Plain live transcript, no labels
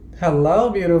Hello,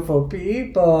 beautiful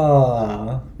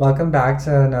people. Welcome back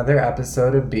to another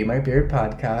episode of Be My Beard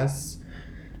podcast.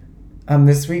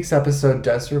 This week's episode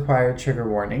does require trigger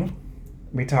warning.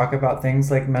 We talk about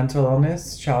things like mental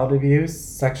illness, child abuse,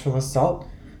 sexual assault,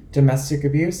 domestic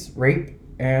abuse, rape,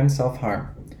 and self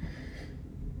harm.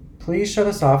 Please shut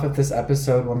us off if this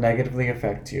episode will negatively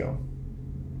affect you.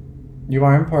 You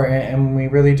are important, and we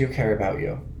really do care about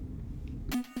you.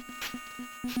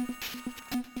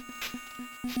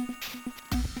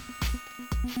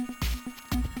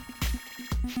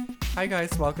 Hi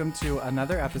guys, welcome to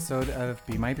another episode of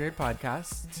Be My Beard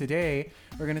podcast. Today,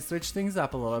 we're going to switch things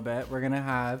up a little bit. We're going to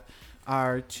have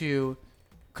our two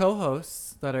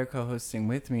co-hosts that are co-hosting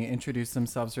with me introduce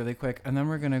themselves really quick, and then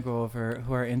we're going to go over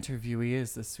who our interviewee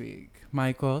is this week.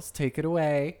 Michaels, take it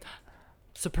away.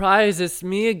 Surprise, it's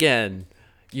me again.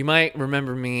 You might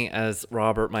remember me as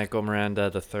Robert Michael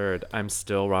Miranda III. I'm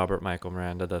still Robert Michael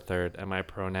Miranda III, and my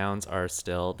pronouns are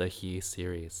still the he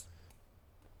series.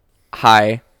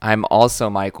 Hi, I'm also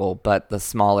Michael, but the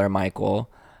smaller Michael.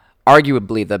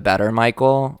 Arguably the better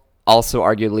Michael. Also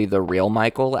arguably the real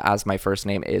Michael, as my first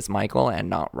name is Michael and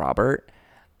not Robert.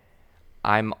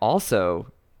 I'm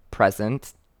also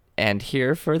present and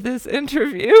here for this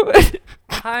interview.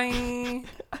 Hi.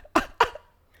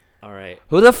 All right.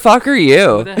 Who the fuck are Who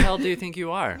you? the hell do you think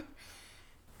you are?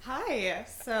 Hi,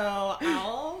 so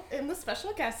Al am the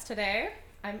special guest today.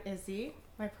 I'm Izzy.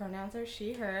 My pronouns are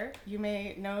she, her. You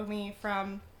may know me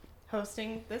from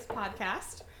hosting this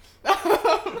podcast.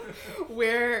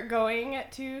 We're going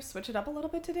to switch it up a little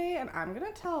bit today, and I'm going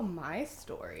to tell my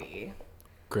story.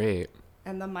 Great.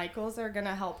 And the Michaels are going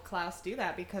to help Klaus do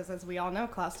that because, as we all know,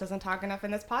 Klaus doesn't talk enough in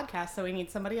this podcast, so we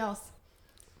need somebody else.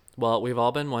 Well, we've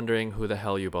all been wondering who the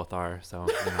hell you both are, so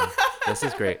this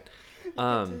is great. Get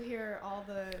to hear all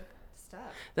the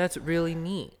stuff. That's really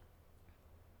neat.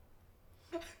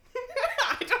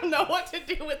 I don't know what to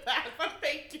do with that, but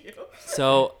thank you.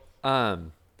 So,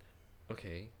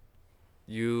 okay.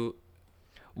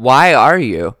 Why are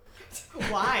you?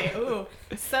 Why? Ooh.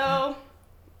 So,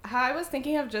 I was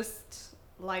thinking of just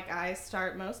like I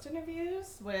start most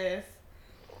interviews with,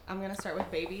 I'm going to start with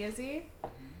Baby Izzy,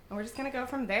 and we're just going to go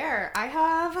from there. I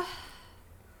have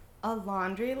a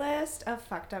laundry list of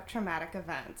fucked up traumatic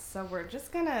events, so we're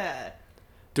just going to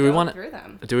go through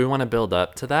them. Do we want to build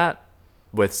up to that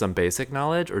with some basic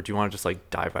knowledge, or do you want to just like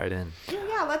dive right in?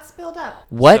 Yeah, let's build up.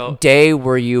 What day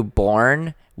were you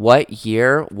born? What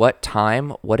year? What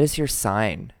time? What is your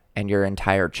sign and your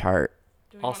entire chart?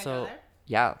 Do we want to go Also- there?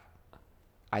 Yeah.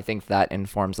 I think that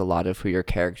informs a lot of who your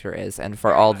character is. And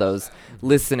for all those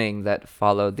listening that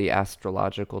follow the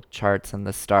astrological charts and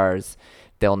the stars,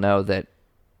 they'll know that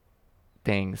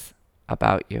things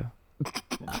about you.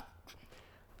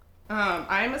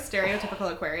 I'm a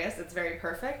stereotypical Aquarius. It's very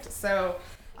perfect. So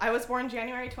I was born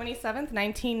January 27th,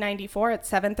 1994 at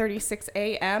 7:36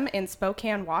 a.m. in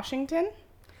Spokane, Washington.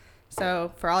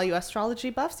 So for all you astrology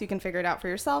buffs, you can figure it out for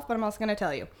yourself, but I'm also going to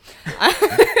tell you.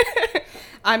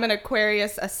 I'm an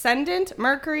Aquarius ascendant,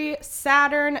 Mercury,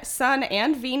 Saturn, Sun,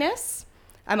 and Venus.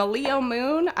 I'm a Leo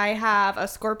moon. I have a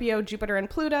Scorpio, Jupiter, and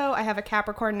Pluto. I have a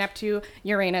Capricorn, Neptune,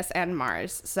 Uranus, and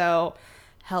Mars. So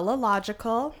hella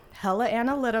logical, hella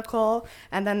analytical,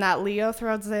 and then that Leo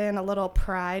throws in a little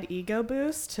pride ego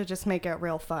boost to just make it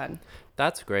real fun.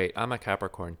 That's great. I'm a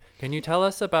Capricorn. Can you tell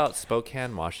us about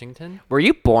Spokane, Washington? Were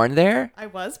you born there? I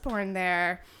was born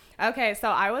there. Okay, so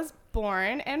I was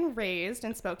born and raised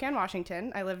in Spokane,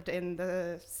 Washington. I lived in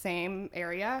the same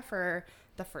area for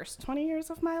the first 20 years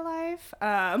of my life.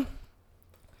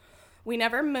 We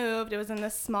never moved. It was in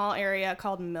this small area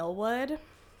called Millwood,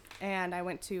 and I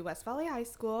went to West Valley High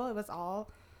School. It was all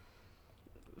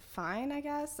fine, I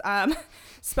guess.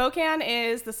 Spokane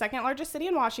is the second largest city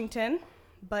in Washington,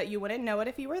 but you wouldn't know it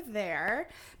if you were there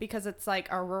because it's like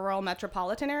a rural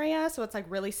metropolitan area, so it's like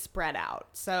really spread out.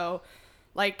 So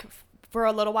like for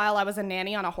a little while I was a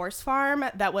nanny on a horse farm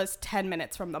that was 10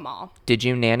 minutes from the mall. Did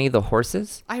you nanny the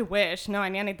horses? I wish. No, I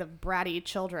nannied the bratty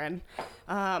children.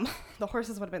 The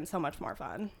horses would have been so much more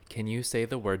fun. Can you say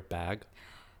the word bag?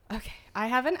 Okay, I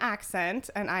have an accent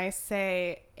and I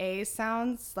say A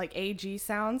sounds, like AG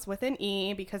sounds with an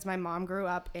E because my mom grew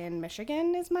up in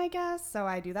Michigan is my guess. So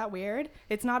I do that weird.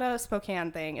 It's not a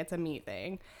Spokane thing, it's a me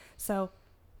thing. So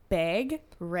beg,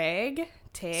 reg,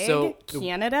 tig, So-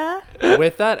 Canada.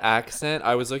 With that accent,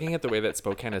 I was looking at the way that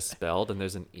Spokane is spelled, and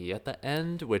there's an E at the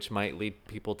end, which might lead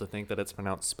people to think that it's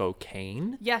pronounced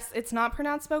Spokane. Yes, it's not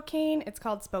pronounced Spokane. It's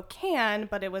called Spokane,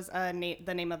 but it was the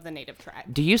name of the native tribe.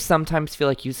 Do you sometimes feel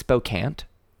like you spoke can't?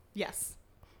 Yes.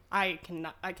 I can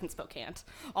Spokane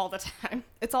all the time.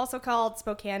 It's also called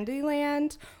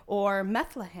Spokandyland or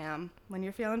Methlehem when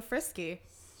you're feeling frisky.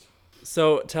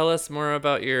 So tell us more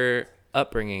about your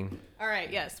upbringing. All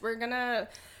right, yes,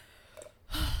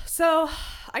 so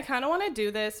I kind of want to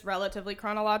do this relatively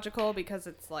chronological because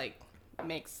it's like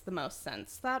makes the most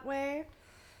sense that way.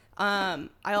 I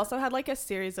also had like a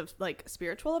series of like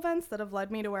spiritual events that have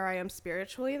led me to where I am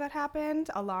spiritually that happened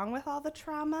along with all the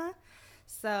trauma.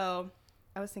 So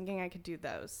I was thinking I could do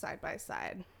those side by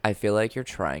side. I feel like you're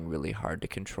trying really hard to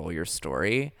control your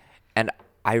story, and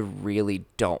I really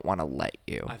don't want to let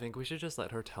you. I think we should just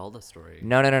let her tell the story.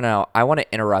 No. I want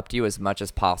to interrupt you as much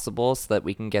as possible so that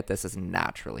we can get this as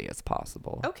naturally as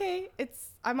possible. Okay,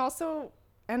 I'm also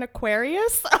an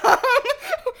Aquarius.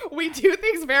 We do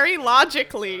things very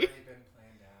logically.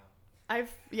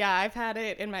 I've had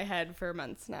it in my head for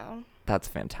months now. That's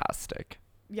fantastic.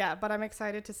 Yeah, but I'm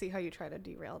excited to see how you try to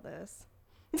derail this.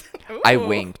 I Ooh.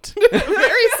 winked.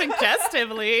 Very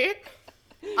suggestively.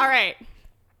 All right.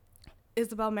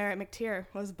 Isabel Merritt McTeer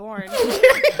was born.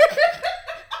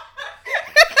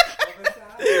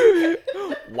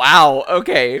 Wow,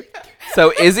 okay.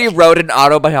 So Izzy wrote an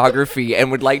autobiography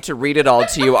and would like to read it all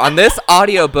to you on this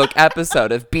audiobook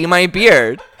episode of Be My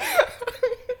Beard.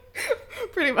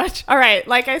 Pretty much. All right.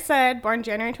 Like I said, born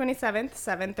January 27th,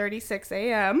 7:36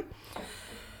 a.m.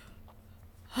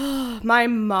 My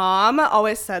mom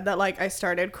always said that like I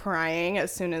started crying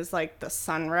as soon as like the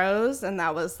sun rose, and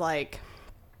that was like,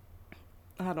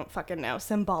 I don't fucking know,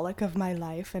 symbolic of my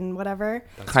life and whatever.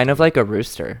 Kind of like a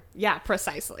rooster. Yeah,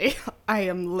 precisely. I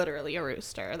am literally a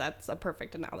rooster. That's a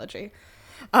perfect analogy.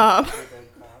 A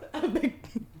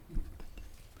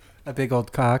big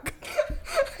old cock.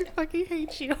 I fucking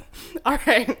hate you. All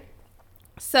right.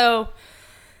 So.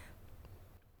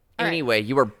 Anyway,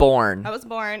 you were born. I was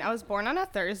born on a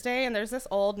Thursday, and there's this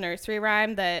old nursery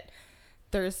rhyme that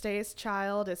Thursday's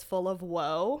child is full of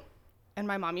woe. And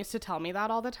my mom used to tell me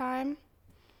that all the time.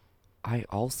 I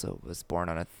also was born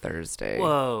on a Thursday.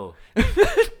 Whoa.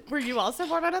 Were you also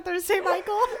born on a Thursday,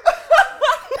 Michael?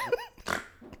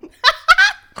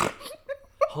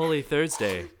 Holy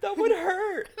Thursday. That would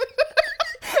hurt.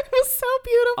 It was so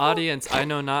beautiful. Audience, I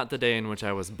know not the day in which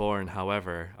I was born.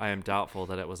 However, I am doubtful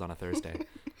that it was on a Thursday.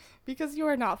 Because you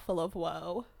are not full of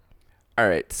woe. All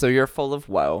right, so you're full of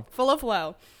woe. Full of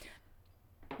woe.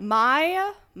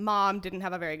 My mom didn't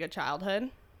have a very good childhood.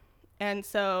 And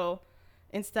so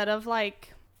instead of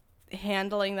like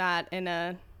handling that in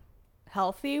a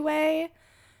healthy way,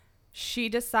 she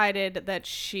decided that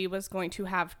she was going to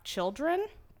have children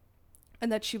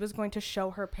and that she was going to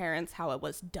show her parents how it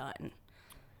was done.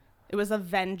 It was a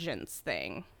vengeance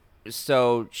thing.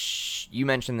 So you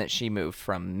mentioned that she moved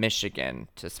from Michigan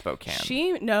to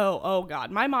Spokane. No, oh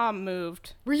God. My mom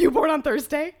moved. Were you born on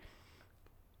Thursday?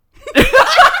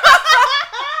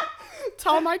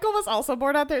 Tall Michael was also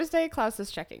born on Thursday. Klaus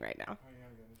is checking right now.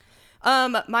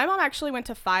 My mom actually went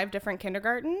to 5 different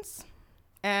kindergartens.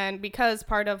 And because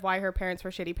part of why her parents were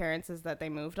shitty parents is that they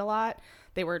moved a lot,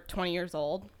 they were 20 years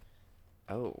old.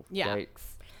 Oh, Yeah.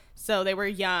 yikes. So they were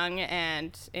young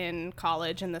and in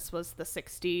college, and this was the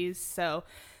 60s. So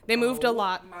they moved a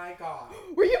lot. My God.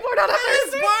 Were you born on a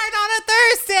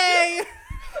Thursday?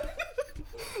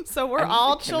 So we're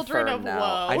all children of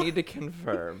woe. I need to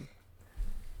confirm.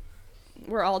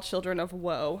 We're all children of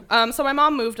woe. So my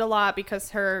mom moved a lot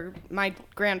because my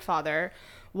grandfather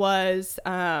was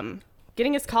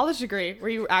getting his college degree. Were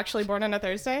you actually born on a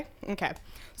Thursday? Okay.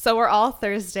 So we're all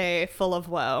Thursday full of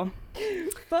woe.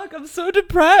 Fuck, I'm so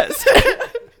depressed.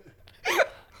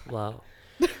 Wow.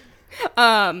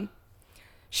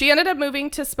 She ended up moving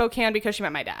to Spokane because she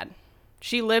met my dad.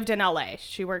 She lived in LA.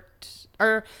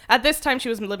 At this time she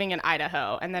was living in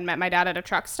Idaho, and then met my dad at a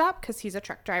truck stop because he's a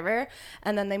truck driver.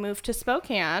 And then they moved to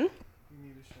Spokane. You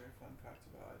need to share a fun fact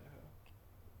about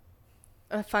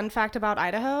Idaho. A fun fact about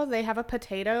Idaho, they have a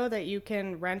potato that you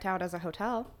can rent out as a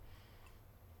hotel.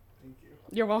 Thank you.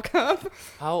 You're welcome.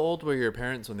 How old were your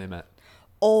parents when they met?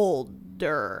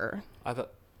 Older. I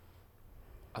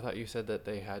thought you said that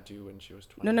they had you when she was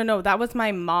 20. No. That was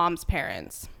my mom's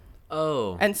parents.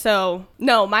 Oh. And so,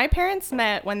 no, my parents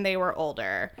met when they were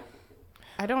older.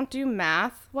 I don't do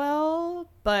math well,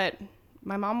 but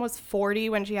my mom was 40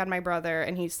 when she had my brother,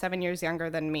 and he's 7 years younger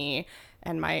than me.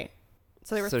 And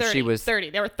so they were 30. She was 30.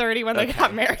 They were 30 when they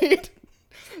got married.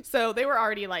 So they were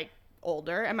already like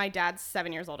older, and my dad's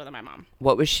 7 years older than my mom.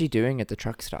 What was she doing at the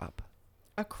truck stop?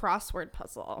 A crossword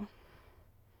puzzle.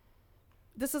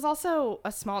 This is also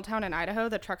a small town in Idaho.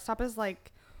 The truck stop is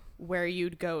like where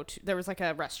you'd go to. There was like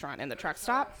a restaurant in the truck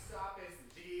stop. Stop is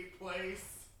the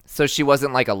place. So she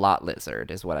wasn't like a lot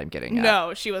lizard, is what I'm getting at.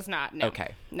 No, she was not. No.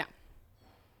 Okay. No.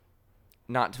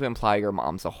 Not to imply your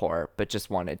mom's a whore, but just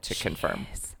wanted to confirm.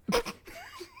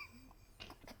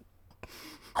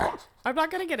 I'm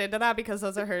not gonna get into that because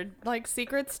those are her like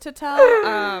secrets to tell.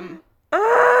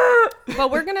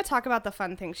 But we're gonna talk about the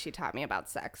fun things she taught me about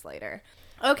sex later.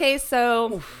 Okay,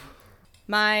 so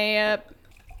my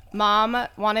mom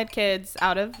wanted kids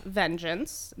out of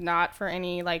vengeance, not for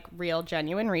any like real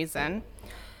genuine reason.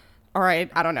 Or I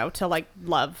don't know, to like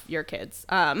love your kids.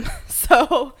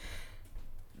 So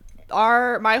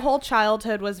my whole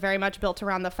childhood was very much built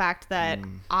around the fact that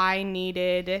I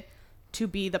needed to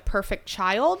be the perfect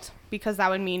child because that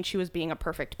would mean she was being a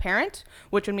perfect parent,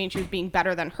 which would mean she was being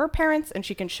better than her parents and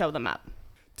she can show them up.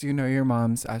 Do you know your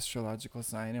mom's astrological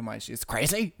sign and why she's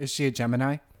crazy? Is she a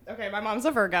Gemini? Okay, my mom's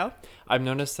a Virgo. I've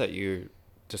noticed that you're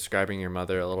describing your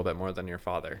mother a little bit more than your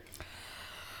father.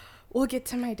 We'll get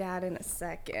to my dad in a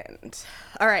second.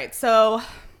 All right, so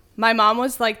my mom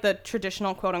was like the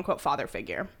traditional quote unquote father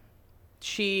figure.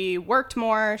 She worked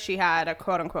more. She had a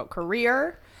quote unquote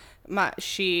career.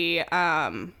 She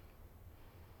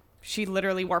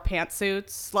literally wore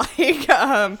pantsuits. Like, She was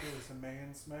a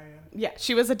man's man. yeah,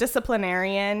 she was a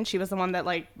disciplinarian. She was the one that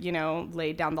like,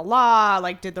 laid down the law,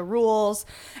 like did the rules,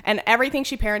 and everything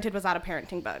she parented was out of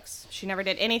parenting books. She never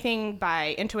did anything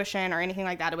by intuition or anything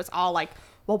like that. It was all like,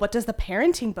 well, what does the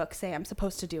parenting book say I'm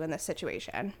supposed to do in this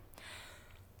situation?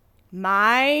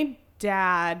 My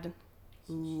dad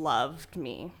loved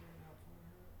me.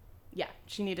 Yeah,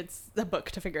 she needed the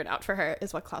book to figure it out for her,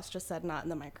 is what Klaus just said, not in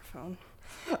the microphone.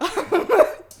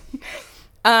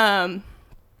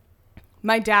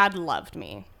 My dad loved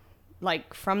me,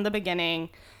 like from the beginning,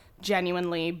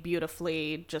 genuinely,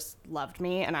 beautifully, just loved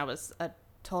me. And I was a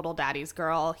total daddy's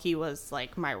girl. He was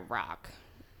like my rock,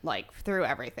 like through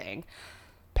everything.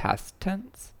 Past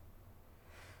tense?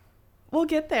 We'll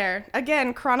get there.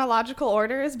 Again, chronological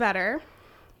order is better.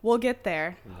 We'll get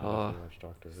there. Oh.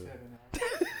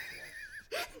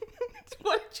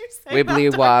 What did you say? Wibbly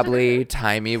about wobbly,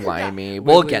 timey wimey. Yeah.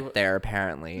 We'll Wibbly get there,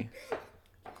 apparently.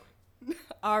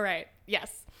 All right.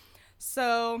 Yes.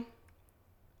 So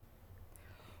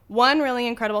one really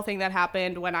incredible thing that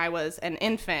happened when I was an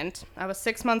infant, I was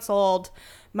 6 months old.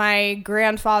 My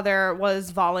grandfather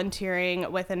was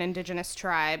volunteering with an indigenous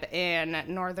tribe in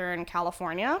Northern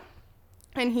California.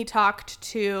 And he talked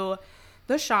to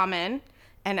the shaman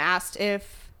and asked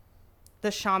if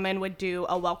the shaman would do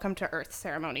a welcome to Earth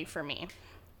ceremony for me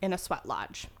in a sweat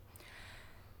lodge.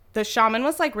 The shaman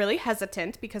was like really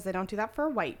hesitant because they don't do that for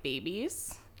white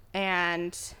babies.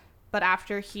 But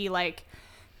after he like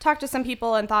talked to some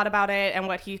people and thought about it and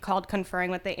what he called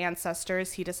conferring with the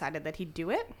ancestors, he decided that he'd do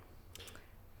it.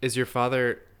 Is your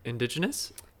father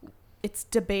indigenous? It's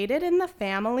debated in the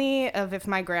family of if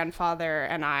my grandfather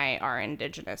and I are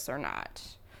indigenous or not.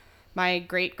 My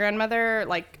great-grandmother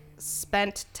like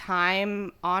spent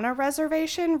time on a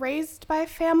reservation raised by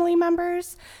family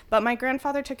members, but my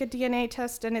grandfather took a DNA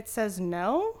test and it says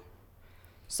no.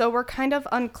 So we're kind of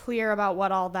unclear about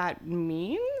what all that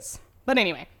means. But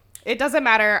anyway, it doesn't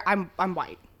matter. I'm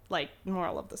white. Like,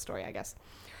 moral of the story, I guess.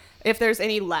 If there's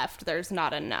any left, there's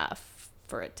not enough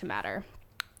for it to matter.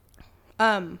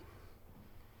 And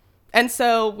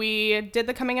so we did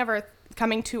the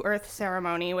coming to Earth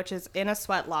ceremony, which is in a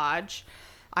sweat lodge.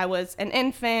 I was an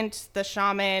infant. The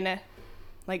shaman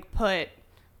like put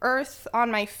earth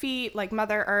on my feet, like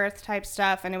Mother Earth type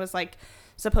stuff, and it was like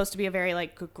supposed to be a very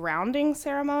like grounding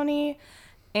ceremony.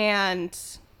 And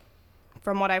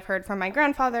from what I've heard from my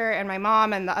grandfather and my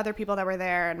mom and the other people that were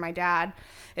there and my dad,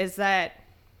 is that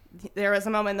there was a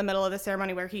moment in the middle of the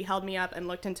ceremony where he held me up and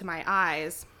looked into my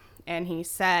eyes and he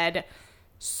said,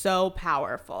 "So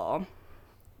powerful,"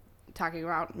 talking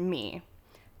about me.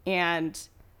 And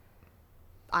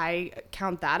I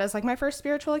count that as like my first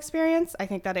spiritual experience. I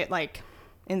think that it like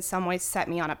in some ways set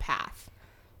me on a path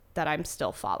that I'm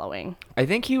still following. I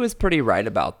think he was pretty right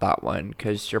about that one,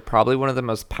 because you're probably one of the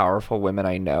most powerful women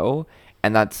I know,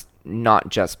 and that's not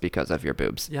just because of your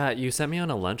boobs. Yeah, you sent me on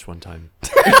a lunch one time.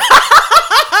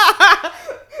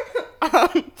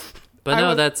 But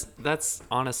no, that's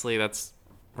honestly, that's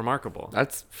remarkable.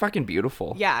 That's fucking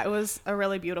beautiful. Yeah, it was a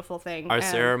really beautiful thing. Are And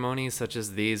ceremonies such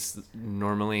as these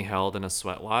normally held in a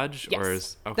sweat lodge? yes. Or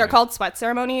is, okay. They're called sweat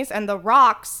ceremonies, and the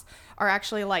rocks are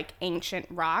actually like ancient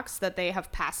rocks that they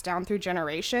have passed down through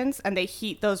generations, and they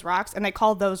heat those rocks and they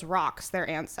call those rocks their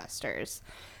ancestors.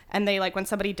 And they like when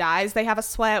somebody dies, they have a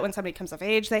sweat. When somebody comes of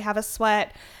age, they have a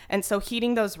sweat. And so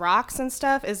heating those rocks and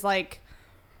stuff is like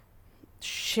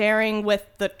sharing with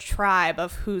the tribe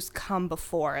of who's come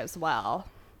before as well.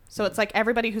 So it's like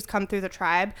everybody who's come through the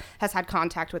tribe has had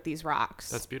contact with these rocks.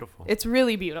 That's beautiful. It's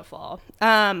really beautiful.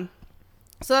 So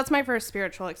that's my first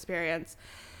spiritual experience.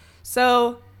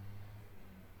 So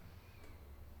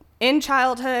in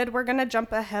childhood, we're going to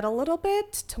jump ahead a little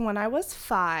bit to when I was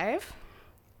 5.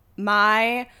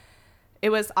 It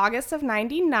was August of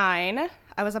 99.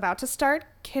 I was about to start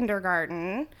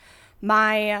kindergarten.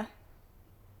 I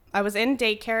was in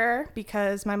daycare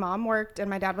because my mom worked and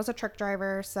my dad was a truck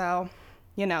driver. So,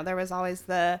 there was always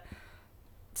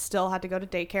still had to go to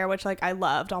daycare, which like I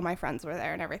loved. All my friends were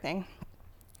there and everything.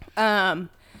 And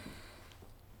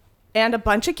a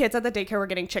bunch of kids at the daycare were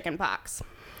getting chicken pox.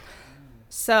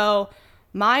 So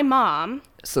my mom...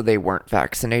 So they weren't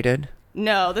vaccinated?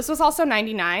 No, this was also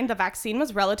 99. The vaccine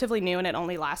was relatively new and it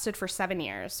only lasted for 7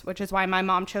 years, which is why my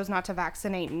mom chose not to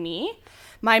vaccinate me.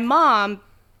 My mom,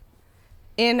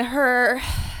 in her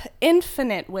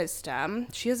infinite wisdom,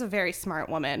 she is a very smart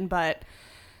woman, but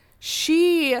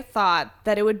she thought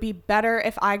that it would be better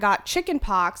if I got chicken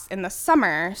pox in the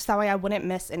summer so that way I wouldn't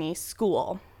miss any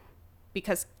school.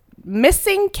 Because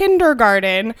missing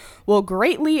kindergarten will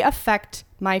greatly affect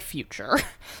my future.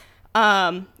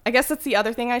 I guess that's the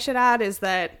other thing I should add is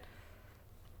that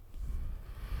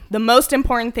the most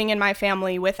important thing in my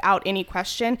family, without any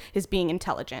question, is being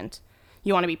intelligent.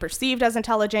 You want to be perceived as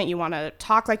intelligent. You want to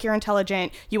talk like you're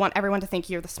intelligent. You want everyone to think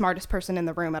you're the smartest person in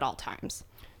the room at all times.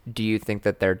 Do you think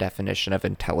that their definition of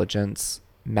intelligence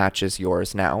matches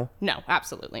yours now? No,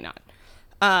 absolutely not.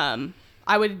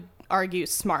 I would argue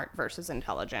smart versus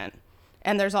intelligent.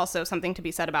 And there's also something to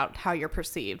be said about how you're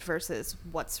perceived versus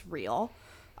what's real.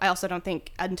 I also don't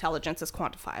think intelligence is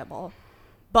quantifiable.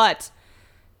 But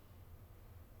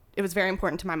it was very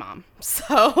important to my mom.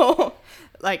 So,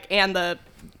 and the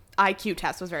IQ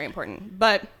test was very important.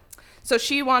 But, so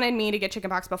she wanted me to get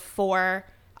chickenpox before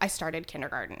I started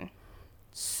kindergarten.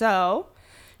 So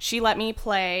she let me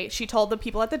play. She told the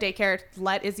people at the daycare,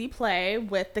 let Izzy play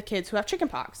with the kids who have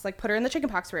chickenpox. Like, put her in the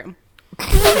chickenpox room.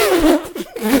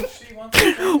 She wants to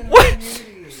in the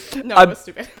community. No, it was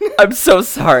stupid. I'm so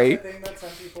sorry. The thing that some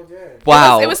people did.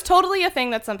 Wow. It was totally a thing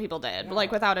that some people did,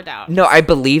 like, without a doubt. No, I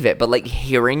believe it, but like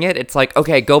hearing it, it's like,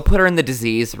 okay, go put her in the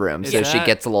disease room Is so she that-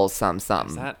 gets a little Is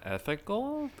something. that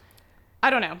ethical? I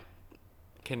don't know.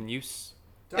 Can you...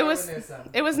 It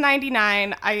was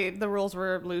 99. The rules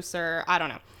were looser. I don't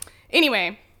know.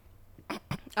 Anyway,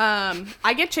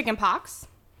 I get chicken pox.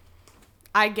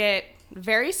 I get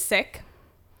very sick.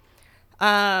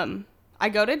 I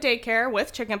go to daycare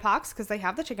with chicken pox because they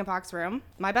have the chicken pox room.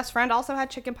 My best friend also had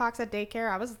chicken pox at daycare.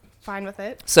 I was fine with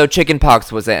it. So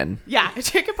chickenpox was in. Yeah,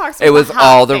 chicken pox It was a hot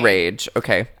all the thing. rage.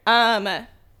 Okay.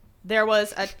 There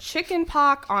was a chicken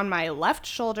pox on my left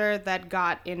shoulder that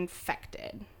got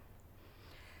infected.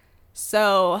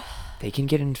 So, They can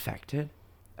get infected?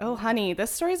 oh honey, this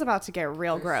story's about to get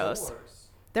real gross.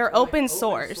 They're open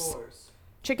sores.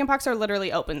 Chickenpox are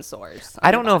literally open sores.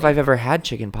 I don't know if I've ever had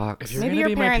chickenpox. If you're Maybe going to your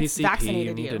be my parents PCP, you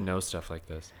vaccinated need you. to know stuff like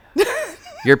this.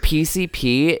 Your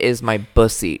PCP is my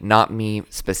bussy, not me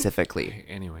specifically.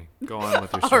 Anyway, go on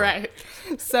with your All story. right.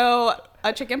 So,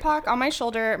 a chicken pox on my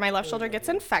shoulder, my left shoulder gets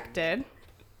infected.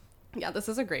 Yeah, this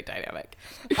is a great dynamic.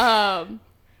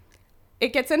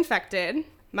 It gets infected.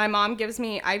 My mom gives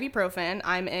me ibuprofen.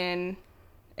 I'm in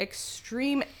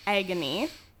extreme agony.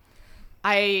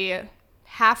 I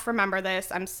half remember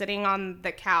this. I'm sitting on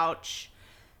the couch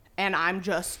and I'm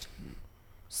just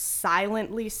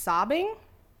silently sobbing,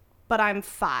 but I'm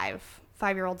 5.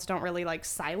 5-year-olds don't really like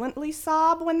silently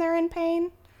sob when they're in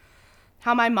pain.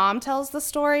 How my mom tells the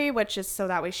story, which is so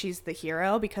that way she's the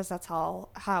hero because that's how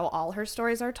all her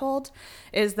stories are told,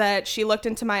 is that she looked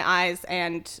into my eyes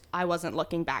and I wasn't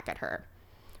looking back at her,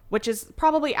 which is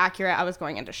probably accurate. I was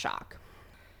going into shock.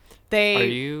 Are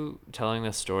you telling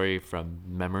this story from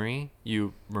memory?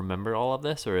 You remember all of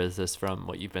this, or is this from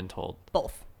what you've been told?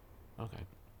 Both. Okay.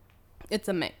 It's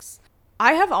a mix.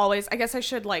 I have always, I guess I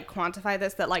should quantify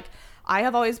this, that I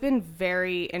have always been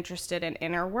very interested in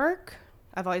inner work.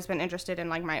 I've always been interested in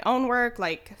my own work,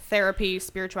 therapy,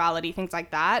 spirituality, things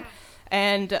like that.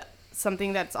 And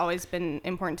something that's always been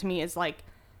important to me is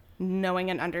knowing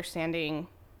and understanding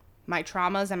my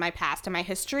traumas and my past and my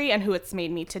history and who it's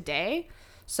made me today.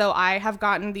 So I have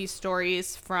gotten these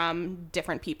stories from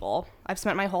different people. I've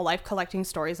spent my whole life collecting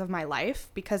stories of my life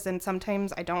because then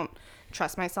sometimes I don't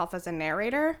trust myself as a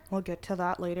narrator. We'll get to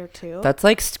that later too. That's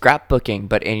like scrapbooking,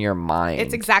 but in your mind.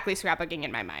 It's exactly scrapbooking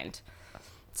in my mind.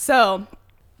 So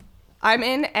I'm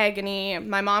in agony.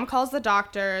 My mom calls the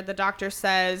doctor. The doctor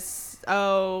says,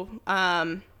 if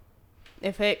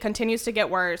it continues to get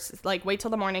worse, wait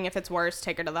till the morning. If it's worse,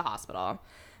 take her to the hospital.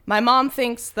 My mom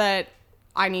thinks that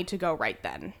I need to go right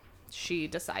then. she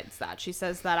decides that. She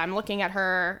says that I'm looking at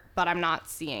her, but I'm not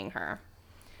seeing her.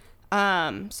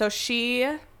 So she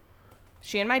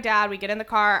and my dad, we get in the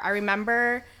car. I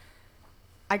remember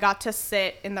I got to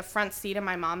sit in the front seat of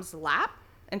my mom's lap,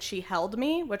 and she held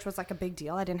me, which was like a big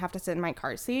deal. I didn't have to sit in my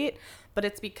car seat, but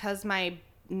it's because my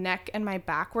neck and my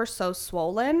back were so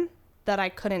swollen that I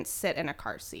couldn't sit in a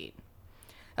car seat.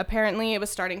 Apparently, it was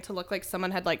starting to look like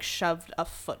someone had like shoved a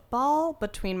football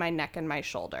between my neck and my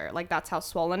shoulder. Like, that's how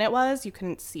swollen it was. You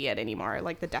couldn't see it anymore,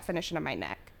 like the definition of my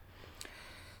neck.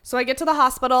 So I get to the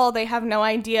hospital. They have no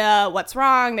idea what's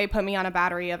wrong. They put me on a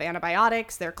battery of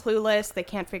antibiotics. They're clueless. They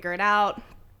can't figure it out.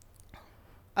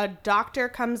 A doctor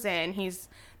comes in. He's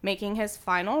making his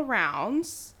final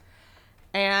rounds,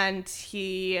 and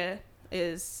he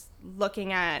is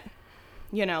looking at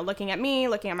me,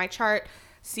 looking at my chart,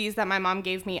 sees that my mom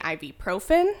gave me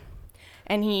ibuprofen,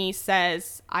 and he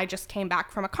says, I just came back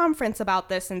from a conference about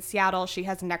this in Seattle. She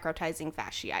has necrotizing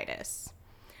fasciitis.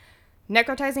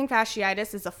 Necrotizing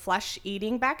fasciitis is a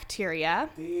flesh-eating bacteria.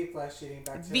 The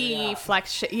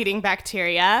flesh-eating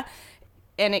bacteria,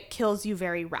 and it kills you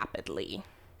very rapidly.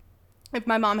 If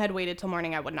my mom had waited till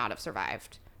morning, I would not have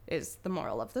survived, is the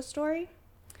moral of the story.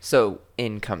 So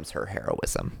in comes her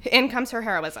heroism. In comes her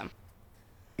heroism.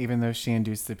 Even though she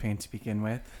induced the pain to begin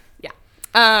with.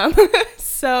 Yeah.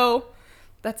 So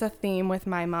that's a theme with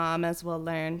my mom, as we'll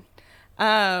learn.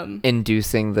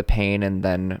 Inducing the pain and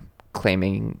then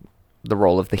claiming the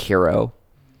role of the hero.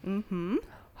 Mm-hmm.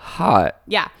 Hot.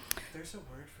 Yeah. There's a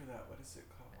word for that. What is it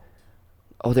called?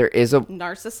 Oh, there is a...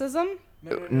 Narcissism?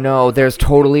 No, there's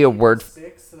totally a word...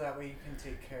 Sick, so that way you can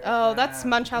take care Oh, of that's that.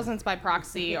 Munchausen's by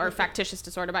proxy, or factitious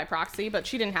disorder by proxy, but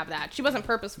she didn't have that. She wasn't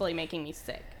purposefully making me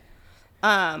sick.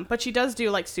 But she does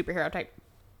do like superhero type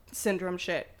syndrome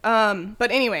shit. But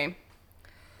anyway,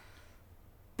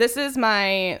 this is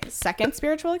my second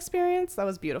spiritual experience. That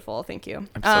was beautiful. Thank you.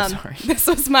 I'm so sorry. This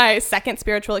was my second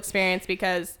spiritual experience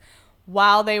because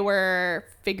while they were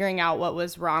figuring out what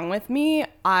was wrong with me,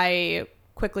 I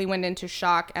quickly went into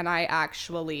shock, and I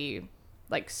actually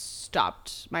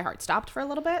my heart stopped for a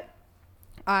little bit.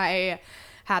 I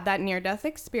had that near-death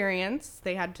experience.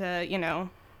 They had to,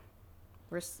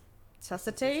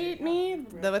 resuscitate me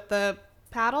with the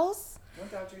paddles.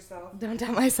 Don't doubt yourself. Don't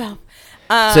doubt myself.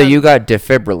 So you got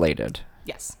defibrillated.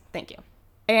 Yes, thank you.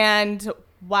 And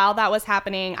while that was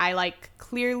happening, I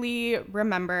clearly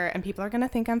remember, and people are going to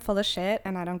think I'm full of shit,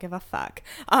 and I don't give a fuck.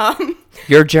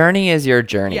 Your journey is your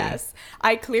journey. Yes.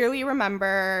 I clearly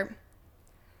remember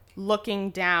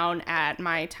looking down at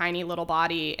my tiny little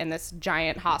body in this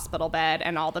giant hospital bed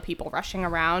and all the people rushing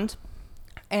around.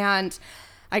 And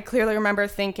I clearly remember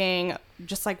thinking,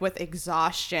 just with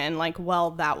exhaustion,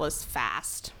 well, that was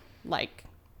fast.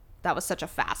 That was such a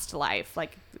fast life.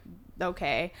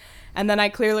 Okay. And then I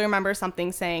clearly remember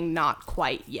something saying, not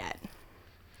quite yet.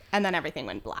 And then everything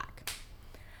went black.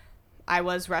 I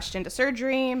was rushed into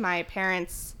surgery. My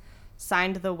parents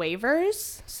signed the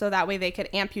waivers so that way they could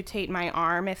amputate my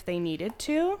arm if they needed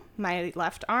to, my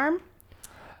left arm.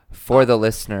 For the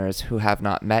listeners who have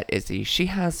not met Izzy, she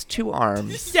has two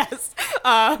arms. Yes.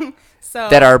 So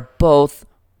that are both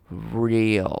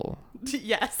real.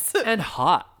 Yes. And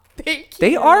hot. Thank you.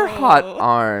 They are hot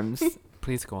arms.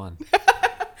 Please go on.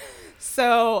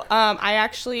 So I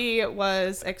actually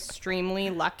was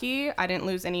extremely lucky. I didn't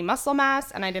lose any muscle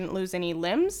mass and I didn't lose any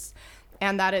limbs.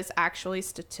 And that is actually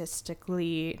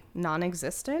statistically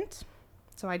non-existent.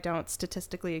 So I don't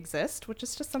statistically exist, which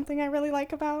is just something I really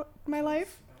like about my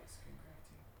life.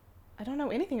 I don't know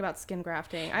anything about skin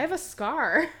grafting. I have a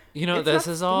scar. It's This not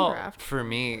is skin all, graft. for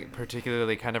me,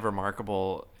 particularly kind of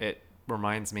remarkable. It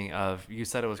reminds me of, you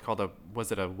said it was called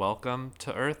was it a welcome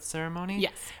to Earth ceremony?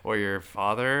 Yes. Or your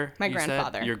father, My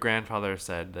grandfather. Your grandfather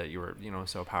said that you were,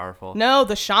 so powerful. No,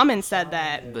 the shaman said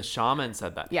that. The shaman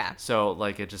said that. Yeah. So,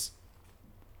 it just,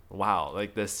 wow,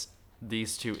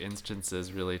 these two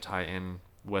instances really tie in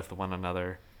with one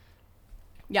another.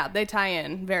 Yeah, they tie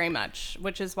in very much,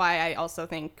 which is why I also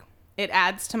think it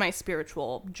adds to my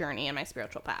spiritual journey and my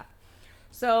spiritual path.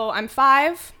 So I'm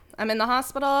 5. I'm in the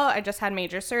hospital. I just had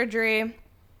major surgery.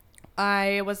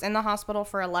 I was in the hospital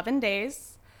for 11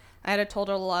 days. I had a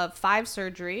total of 5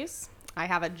 surgeries. I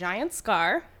have a giant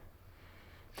scar.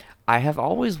 I have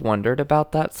always wondered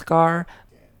about that scar.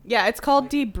 Yeah, it's called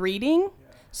debriding.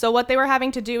 So what they were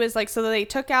having to do is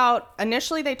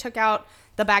initially they took out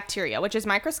the bacteria, which is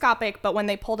microscopic, but when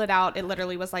they pulled it out, it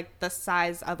literally was the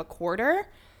size of a quarter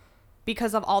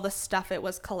because of all the stuff it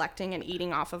was collecting and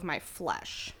eating off of my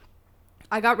flesh.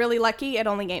 I got really lucky. It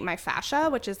only ate my fascia,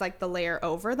 which is the layer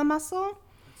over the muscle.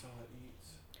 That's all it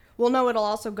eats. Well, no, it'll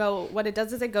also go, what it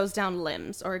does is it goes down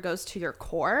limbs, or it goes to your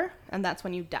core, and that's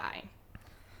when you die.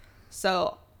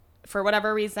 So for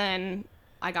whatever reason,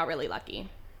 I got really lucky.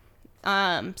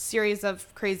 Series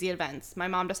of crazy events. My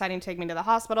mom deciding to take me to the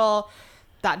hospital,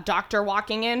 that doctor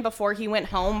walking in before he went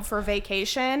home for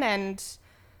vacation, and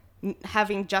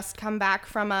having just come back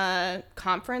from a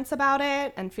conference about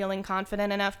it and feeling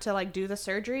confident enough to like do the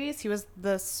surgeries. He was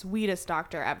the sweetest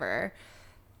doctor ever.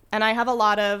 And I have a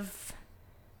lot of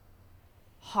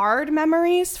hard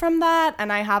memories from that,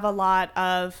 and I have a lot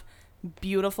of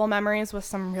beautiful memories with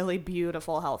some really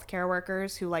beautiful healthcare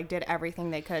workers who like did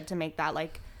everything they could to make that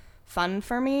like fun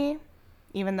for me,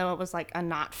 even though it was like a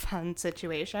not fun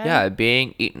situation. Yeah,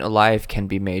 being eaten alive can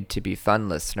be made to be fun,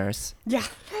 listeners. Yeah.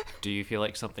 Do you feel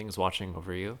like something's watching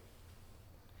over you?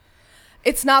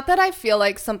 It's not that I feel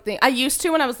like something. I used to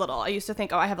when I was little. I used to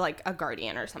think, oh, I have like a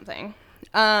guardian or something.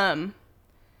 Now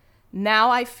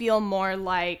I feel more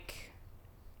like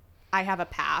I have a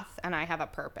path and I have a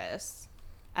purpose,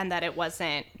 and that it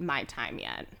wasn't my time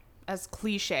yet. As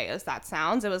cliche as that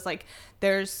sounds, it was like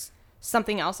there's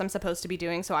something else I'm supposed to be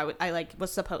doing, so I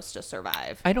was supposed to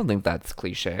survive. I don't think that's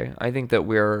cliche. I think that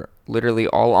we're literally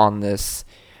all on this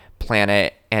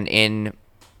planet and in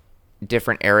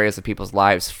different areas of people's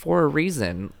lives for a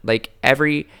reason. Like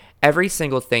every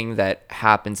single thing that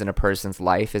happens in a person's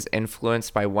life is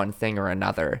influenced by one thing or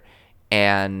another.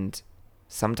 And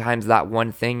sometimes that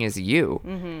one thing is you.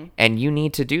 Mm-hmm. And you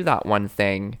need to do that one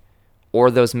thing or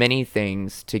those many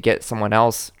things to get someone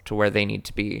else to where they need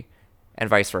to be, and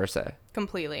vice versa.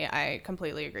 Completely. I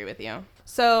completely agree with you.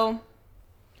 So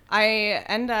I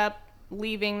end up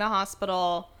leaving the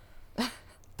hospital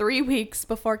 3 weeks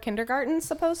before kindergarten's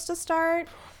supposed to start.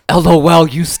 LOL,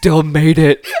 you still made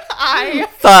it. I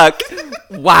Fuck.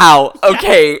 Wow.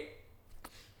 Okay.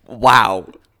 Wow.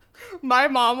 My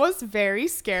mom was very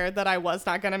scared that I was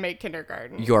not going to make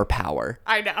kindergarten. Your power.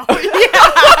 I know.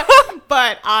 Yeah.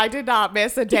 But I did not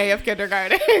miss a day of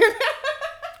kindergarten.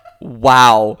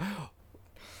 Wow.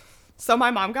 So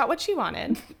my mom got what she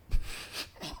wanted.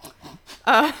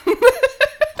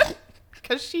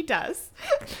 Because she does.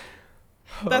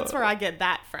 That's where I get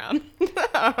that from.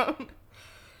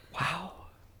 Wow.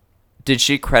 Did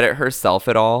she credit herself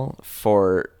at all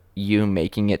for you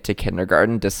making it to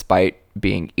kindergarten despite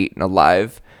being eaten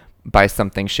alive by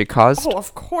something she caused? Oh,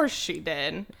 of course she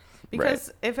did.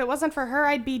 Because if it wasn't for her,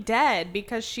 I'd be dead,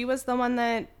 because she was the one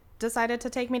that decided to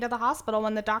take me to the hospital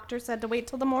when the doctor said to wait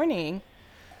till the morning.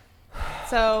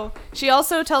 So she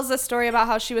also tells this story about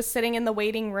how she was sitting in the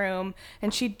waiting room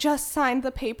and she just signed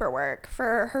the paperwork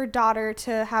for her daughter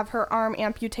to have her arm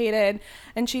amputated,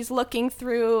 and she's looking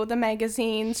through the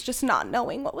magazines just not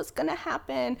knowing what was going to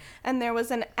happen, and there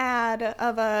was an ad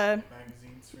of a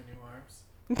Magazines for new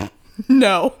arms?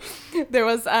 no, there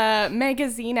was a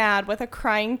magazine ad with a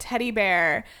crying teddy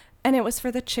bear, and it was for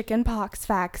the chickenpox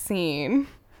vaccine.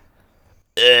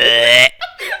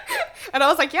 And I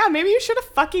was like, yeah, maybe you should have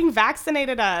fucking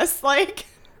vaccinated us. Like,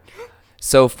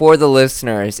 So for the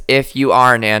listeners, if you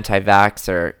are an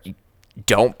anti-vaxxer,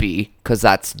 don't be, because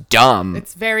that's dumb.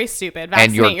 it's very stupid.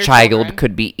 And Vaccinate your child children.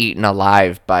 could be eaten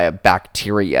alive by a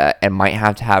bacteria and might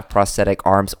have to have prosthetic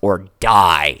arms or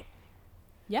die.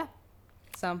 Yeah.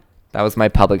 So, That was my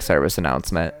public service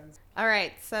announcement. all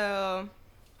right. So,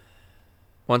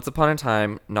 Once upon a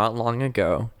time, not long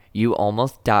ago, you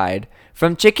almost died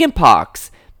from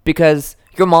chickenpox because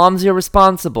your mom's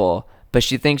irresponsible, but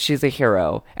she thinks she's a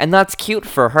hero. And that's cute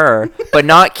for her, but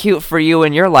not cute for you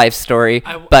and your life story.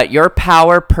 But your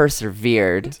power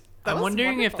persevered. That I'm was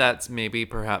wondering if wonderful. that's maybe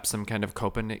perhaps some kind of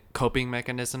coping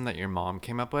mechanism that your mom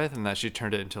came up with, and that she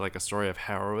turned it into like a story of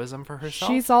heroism for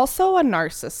herself. she's also a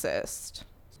narcissist.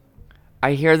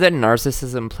 I hear that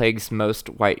narcissism plagues most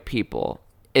white people.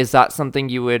 Is that something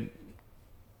you would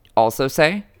also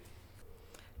say?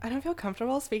 I don't feel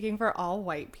comfortable speaking for all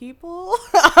white people.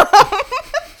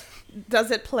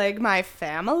 Does it plague my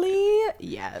family?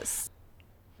 Yes.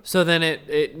 So then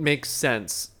it makes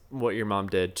sense what your mom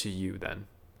did to you then.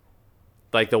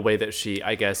 Like the way that she,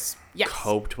 I guess, Yes.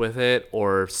 coped with it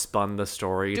or spun the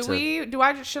story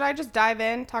Should I just dive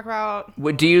in, talk about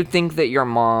Do you think that your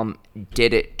mom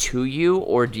did it to you,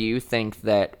 or do you think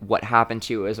that what happened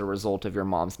to you is a result of your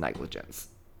mom's negligence?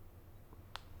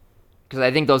 Because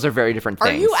I think those are very different Are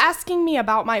things. you asking me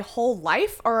about my whole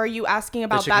life, or are you asking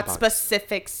about that chickenpox.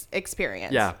 specific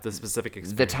experience? Yeah, the specific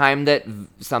experience. The time that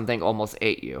something almost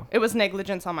ate you. It was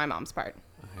negligence on my mom's part.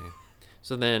 Okay.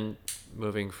 So then,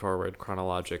 moving forward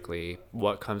chronologically,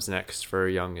 what comes next for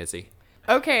young Izzy?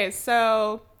 Okay,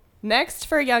 so next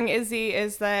for young Izzy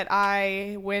is that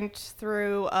I went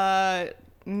through a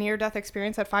near-death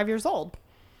experience at 5 years old.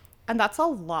 And that's a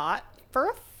lot for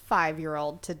a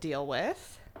 5-year-old to deal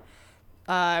with.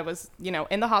 I was,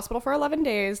 in the hospital for 11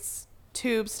 days,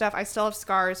 tube stuff. I still have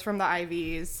scars from the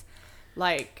IVs.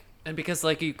 And because,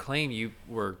 like you claim, you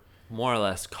were more or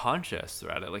less conscious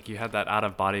throughout it. Like, you had that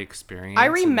out-of-body experience. I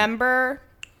remember,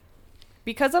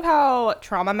 because of how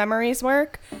trauma memories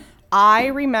work, I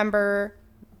remember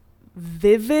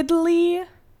vividly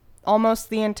almost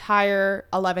the entire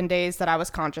 11 days that I was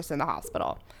conscious in the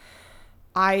hospital.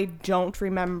 I don't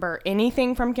remember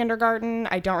anything from kindergarten.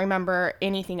 I don't remember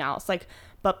anything else.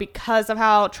 But because of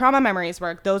how trauma memories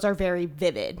work, those are very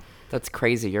vivid. That's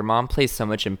crazy. Your mom placed so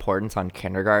much importance on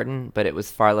kindergarten, but it was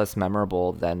far less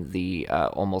memorable than the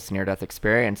almost near-death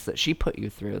experience that she put you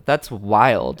through. That's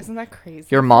wild. Isn't that crazy?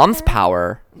 Your mom's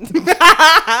power.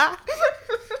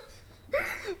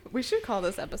 We should call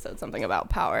this episode something about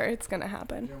power. It's going to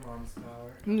happen. Your mom's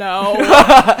power. No,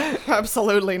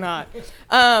 absolutely not.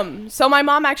 So my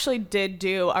mom actually did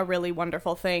do a really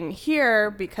wonderful thing here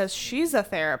because she's a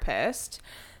therapist.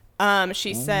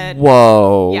 She said,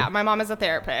 Whoa. yeah, my mom is a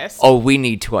therapist. Oh, we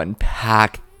need to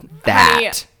unpack that.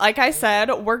 Honey, like I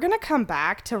said, we're going to come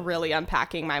back to really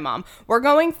unpacking my mom. We're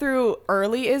going through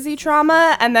early Izzy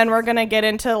trauma, and then we're going to get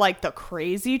into the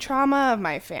crazy trauma of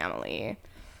my family.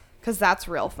 Because that's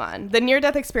real fun. The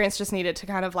near-death experience just needed to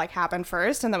kind of happen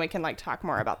first, and then we can talk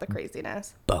more about the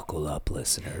craziness. Buckle up,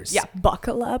 listeners. Yeah,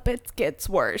 buckle up. It gets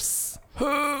worse.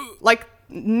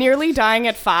 Nearly dying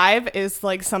at 5 is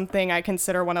something I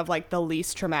consider one of the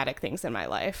least traumatic things in my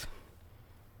life.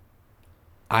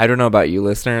 I don't know about you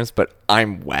listeners, but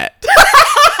I'm wet.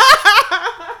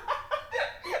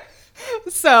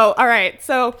 So, all right.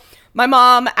 So my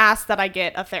mom asked that I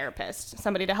get a therapist,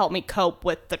 somebody to help me cope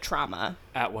with the trauma.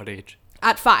 At what age?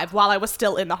 At 5, while I was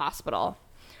still in the hospital.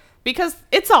 Because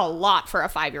it's a lot for a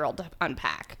 5-year-old to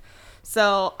unpack.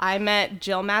 So I met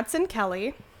Jill Madsen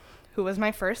Kelly, who was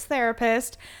my first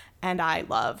therapist, and I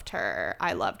loved her.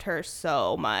 I loved her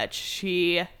so much.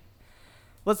 She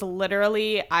was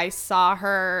literally, I saw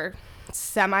her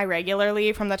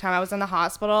semi-regularly from the time I was in the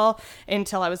hospital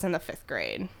until I was in the 5th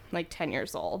grade, 10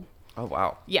 years old. Oh,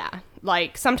 wow. Yeah.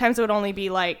 Sometimes it would only be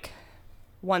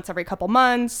once every couple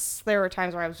months. There were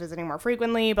times where I was visiting more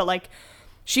frequently, but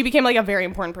she became a very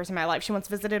important person in my life. She once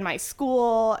visited my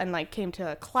school and came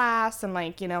to a class and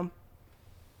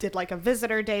did a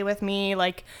visitor day with me.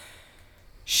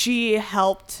 She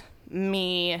helped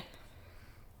me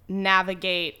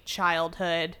navigate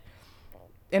childhood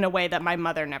in a way that my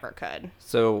mother never could.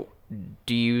 So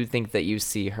do you think that you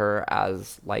see her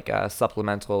as a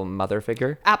supplemental mother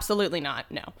figure? Absolutely not.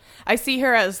 No. I see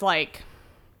her as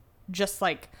just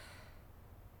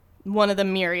one of the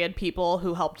myriad people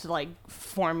who helped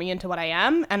form me into what I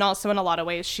am. And also in a lot of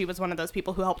ways, she was one of those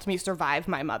people who helped me survive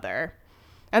my mother.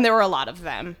 And there were a lot of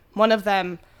them. One of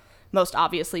them most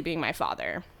obviously being my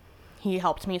father. He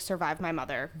helped me survive my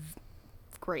mother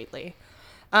greatly.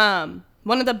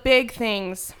 One of the big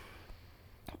things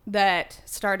that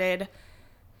started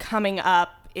coming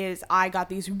up is I got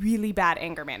these really bad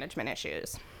anger management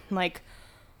issues.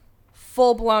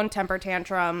 Full-blown temper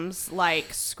tantrums,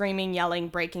 screaming, yelling,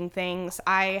 breaking things.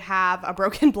 I have a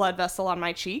broken blood vessel on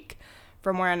my cheek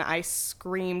from when I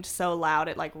screamed so loud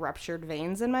it ruptured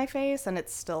veins in my face, and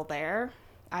it's still there.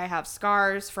 I have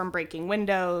scars from breaking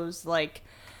windows.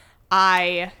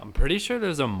 I'm pretty sure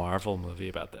there's a Marvel movie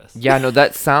about this. Yeah, no,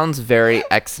 that sounds very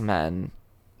X-Men.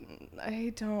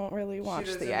 I don't really watch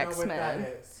She doesn't the know what that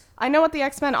X-Men. is. I know what the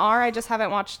X-Men are. I just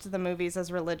haven't watched the movies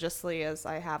as religiously as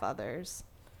I have others.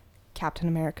 Captain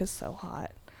America's so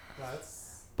hot.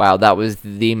 Wow, that was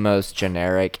the most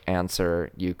generic answer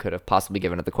you could have possibly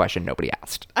given to the question nobody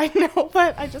asked. I know,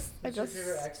 but I just. What's your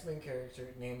favorite X-Men character?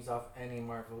 Names off any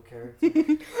Marvel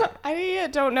character. I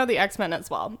don't know the X-Men as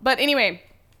well. But anyway,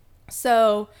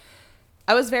 so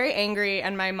I was very angry,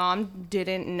 and my mom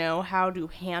didn't know how to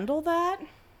handle that.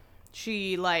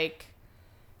 She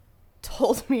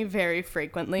told me very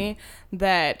frequently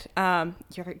that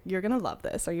you're gonna love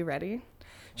this. Are you ready?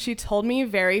 She told me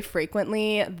very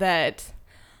frequently that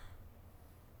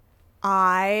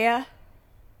I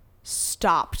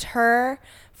stopped her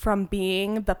from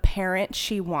being the parent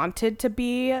she wanted to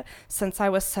be since I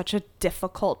was such a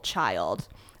difficult child.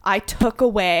 I took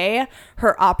away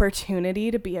her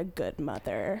opportunity to be a good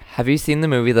mother. Have you seen the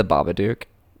movie The Babadook?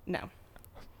 No.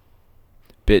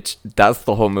 Bitch, that's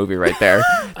the whole movie right there.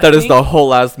 That is the whole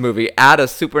last movie. Add a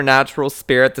supernatural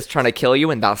spirit that's trying to kill you,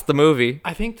 and that's the movie.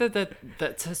 I think that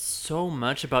says so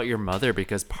much about your mother,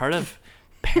 because part of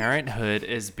parenthood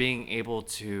is being able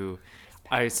to,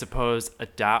 I suppose,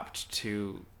 adapt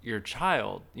to your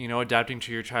child, adapting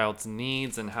to your child's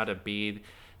needs and how to be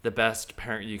the best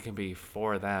parent you can be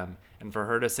for them. And for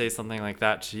her to say something like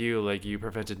that to you, like, you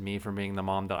prevented me from being the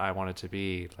mom that I wanted to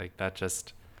be, like, that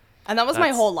just... And that was my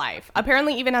whole life.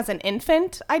 Apparently, even as an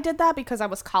infant, I did that because I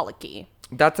was colicky.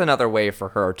 That's another way for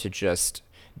her to just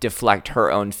deflect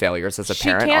her own failures as a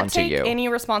parent onto you. She can't take any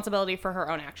responsibility for her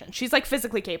own actions. She's like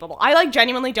physically capable. I like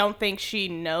genuinely don't think she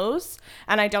knows,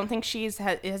 and I don't think she's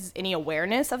has any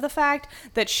awareness of the fact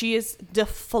that she is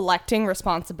deflecting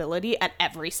responsibility at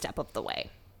every step of the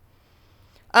way.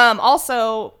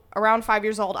 Also, around 5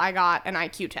 years old, I got an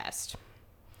IQ test.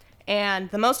 And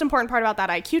the most important part about that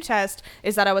IQ test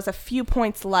is that I was a few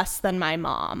points less than my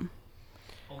mom.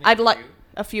 I'd like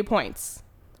a few points.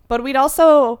 But we'd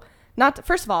also not,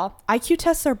 first of all, IQ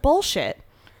tests are bullshit.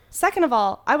 Second of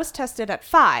all, I was tested at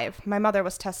 5. My mother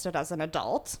was tested as an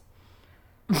adult.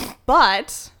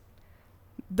 But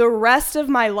the rest of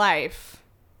my life,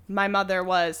 my mother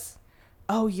was,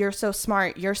 oh, you're so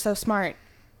smart. You're so smart.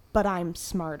 But I'm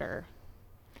smarter.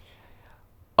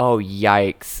 Oh,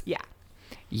 yikes. Yeah.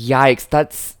 Yikes.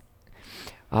 That's...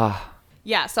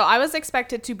 Yeah, so I was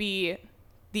expected to be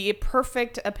the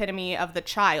perfect epitome of the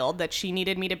child that she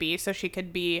needed me to be so she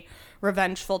could be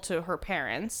revengeful to her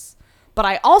parents. But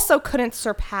I also couldn't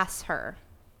surpass her.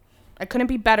 I couldn't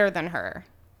be better than her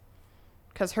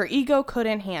because her ego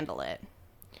couldn't handle it.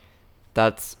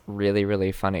 That's really,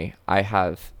 really funny. I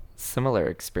have similar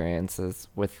experiences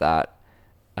with that.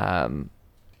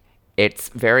 It's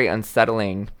very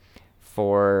unsettling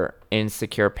for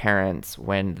insecure parents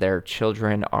when their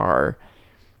children are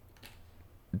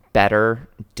better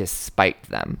despite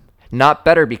them. Not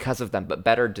better because of them, but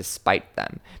better despite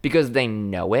them. Because they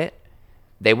know it.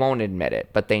 They won't admit it,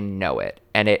 but they know it.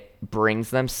 And it brings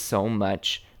them so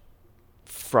much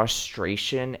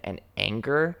frustration and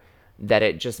anger that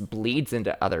it just bleeds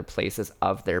into other places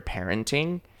of their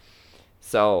parenting.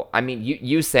 So, I mean,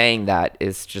 you saying that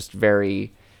is just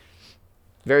very,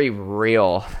 very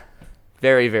real.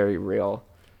 Very, very real.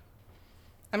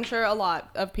 I'm sure a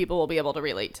lot of people will be able to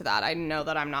relate to that. I know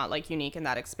that I'm not like unique in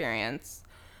that experience.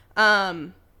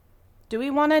 Do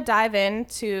we want to dive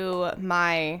into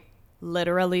my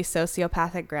literally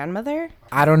sociopathic grandmother?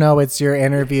 I don't know. It's your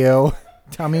interview.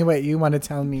 Tell me what you want to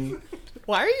tell me.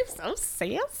 Why are you so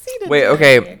sassy today? Wait,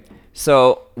 okay.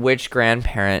 So, which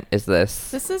grandparent is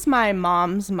this? This is my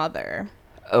mom's mother.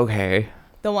 Okay.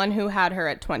 The one who had her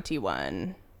at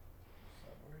 21.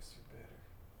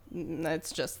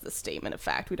 That's just the statement of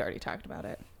fact. We'd already talked about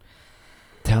it.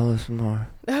 Tell us more.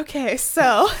 Okay,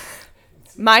 so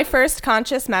my first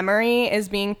conscious memory is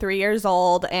being 3 years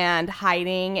old and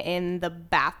hiding in the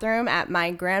bathroom at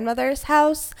my grandmother's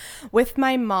house with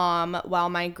my mom while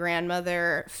my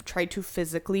grandmother tried to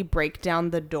physically break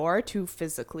down the door to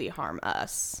physically harm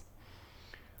us.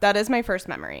 That is my first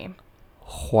memory.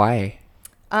 Why?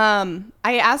 I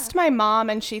asked my mom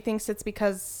and she thinks it's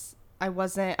because I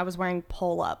was wearing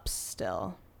pull-ups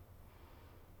still.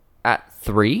 At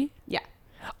 3? Yeah.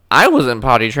 I wasn't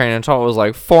potty trained until I was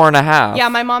like 4.5. Yeah,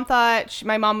 my mom thought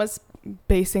my mom was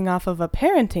basing off of a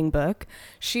parenting book.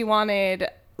 She wanted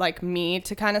like me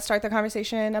to kind of start the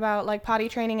conversation about like potty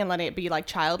training and let it be like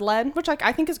child-led, which like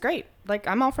I think is great. Like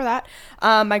I'm all for that.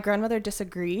 My grandmother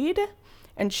disagreed,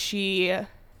 and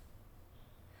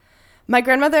my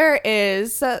grandmother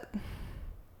is...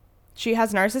 she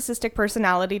has narcissistic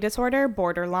personality disorder,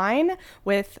 borderline,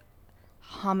 with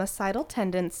homicidal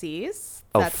tendencies.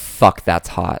 Oh, fuck, that's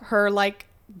hot. Her, like,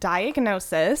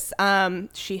 diagnosis.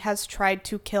 She has tried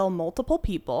to kill multiple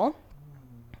people.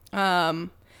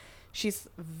 She's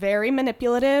very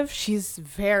manipulative. She's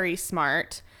very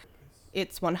smart.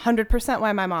 It's 100%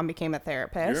 why my mom became a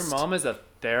therapist. Your mom is a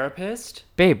therapist?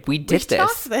 Babe, we did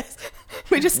this.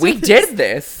 We just We did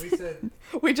this.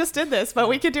 We just did this, but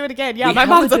we could do it again. Yeah, We my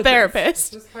hella mom's a did this.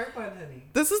 therapist. Just pipe on, honey.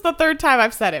 This is the third time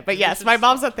I've said it, but yes, my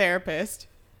mom's a therapist.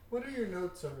 What are your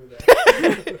notes over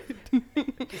there?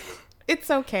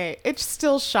 It's okay. It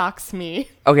still shocks me.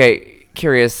 Okay,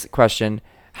 curious question.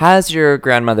 Has your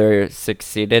grandmother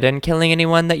succeeded in killing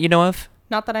anyone that you know of?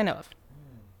 Not that I know of.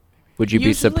 Would you be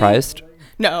Usually- surprised?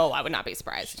 No, I would not be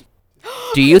surprised.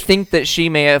 Do you think that she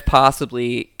may have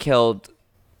possibly killed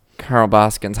Carol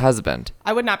Baskin's husband?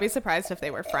 I would not be surprised if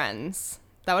they were friends.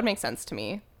 That would make sense to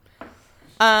me.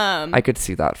 I could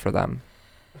see that for them.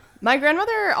 My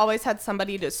grandmother always had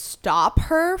somebody to stop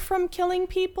her from killing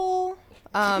people.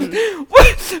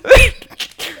 What?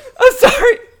 I'm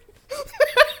sorry.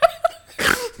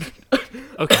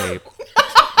 Okay.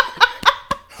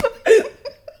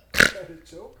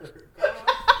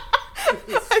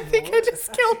 I think I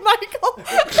just killed Michael.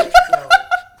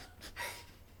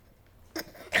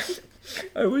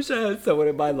 I wish I had someone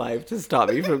in my life to stop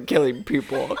me from killing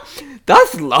people.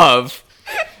 That's love.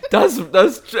 That's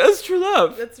true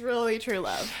love. It's really true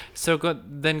love. So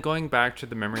then going back to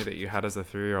the memory that you had as a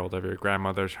 3-year-old of your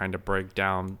grandmother trying to break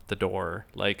down the door,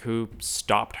 like who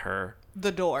stopped her?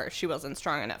 The door. She wasn't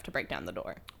strong enough to break down the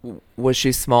door. Was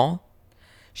she small?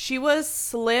 She was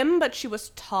slim, but she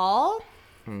was tall.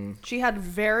 She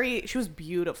was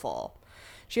beautiful.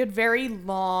 She had very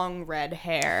long red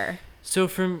hair. So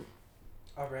from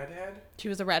A redhead? She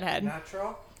was a redhead.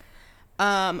 Natural?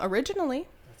 Originally.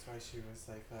 That's why she was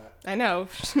like that. I know.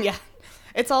 Yeah.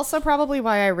 It's also probably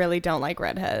why I really don't like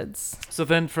redheads. So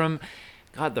then from,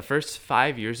 God, the first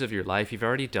 5 years of your life, you've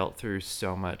already dealt through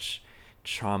so much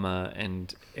trauma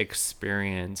and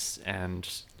experience and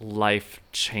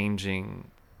life-changing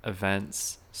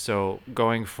events. So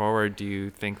going forward, do you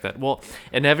think that, well,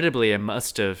 inevitably it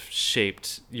must have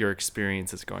shaped your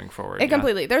experiences going forward? It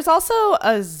completely. There's also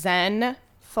a Zen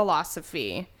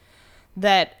philosophy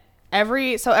that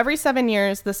every 7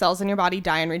 years, the cells in your body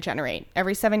die and regenerate.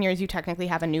 Every 7 years, you technically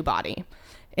have a new body.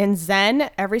 In Zen,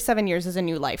 every 7 years is a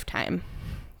new lifetime.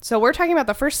 So we're talking about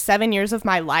the first 7 years of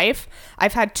my life.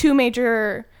 I've had 2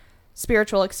 major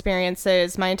spiritual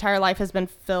experiences. My entire life has been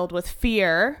filled with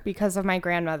fear because of my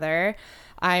grandmother.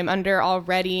 I'm under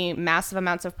already massive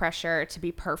amounts of pressure to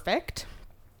be perfect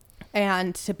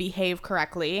and to behave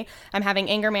correctly. I'm having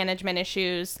anger management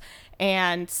issues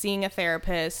and seeing a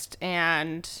therapist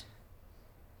and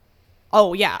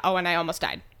and I almost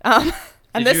died.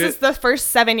 And this is the first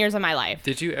 7 years of my life.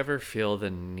 Did you ever feel the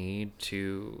need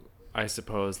to, I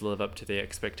suppose, live up to the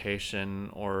expectation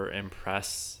or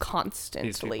impress Constantly.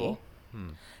 these people?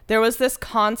 There was this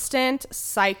constant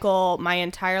cycle my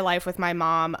entire life with my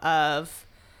mom of,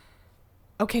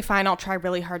 okay, fine, I'll try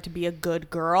really hard to be a good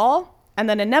girl, and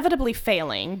then inevitably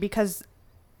failing because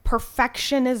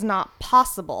perfection is not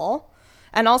possible.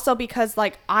 And also because,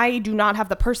 like, I do not have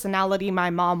the personality my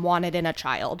mom wanted in a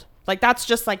child. Like, that's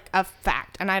just, like, a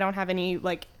fact. And I don't have any,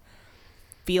 like,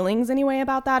 feelings anyway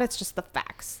about that. It's just the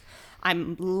facts.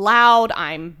 I'm loud.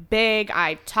 I'm big.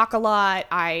 I talk a lot.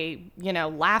 I,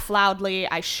 laugh loudly.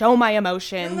 I show my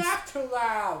emotions. You laugh too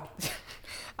loud.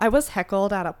 I was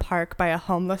heckled at a park by a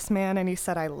homeless man, and he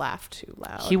said I laughed too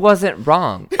loud. He wasn't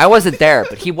wrong. I wasn't there,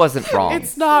 but he wasn't wrong.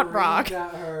 It's not wrong.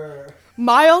 At her.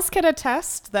 Miles can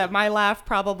attest that my laugh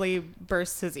probably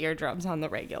bursts his eardrums on the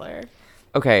regular.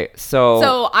 Okay,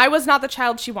 so I was not the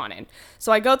child she wanted.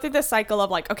 So I go through this cycle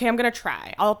of like, okay, I'm going to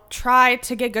try. I'll try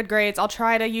to get good grades. I'll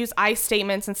try to use I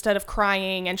statements instead of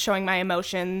crying and showing my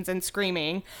emotions and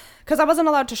screaming. Because I wasn't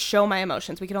allowed to show my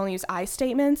emotions. We could only use I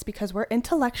statements because we're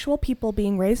intellectual people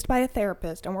being raised by a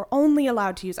therapist, and we're only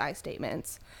allowed to use I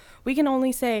statements. We can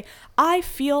only say, I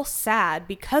feel sad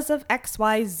because of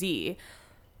XYZ.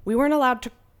 We weren't allowed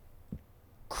to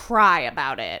cry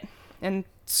about it and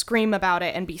scream about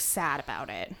it and be sad about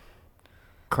it.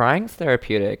 crying's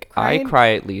therapeutic. Crying- I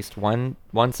cry at least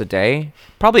once a day.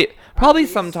 Probably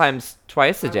least- sometimes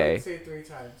twice a I day. would say 3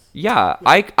 times. Yeah,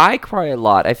 I cry a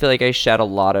lot. I feel like I shed a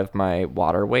lot of my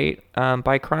water weight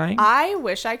by crying. I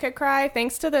wish I could cry.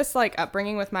 Thanks to this like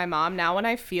upbringing with my mom, now when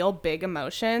I feel big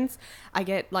emotions, I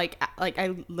get like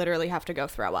I literally have to go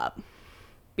throw up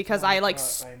because I like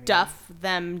stuff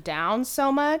them down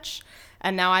so much,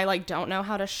 and now I like don't know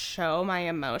how to show my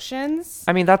emotions.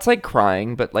 I mean, that's like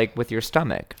crying, but like with your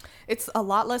stomach. It's a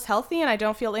lot less healthy, and I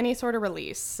don't feel any sort of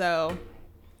release. So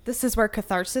this is where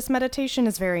catharsis meditation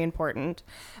is very important.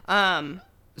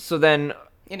 So then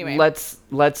Anyway.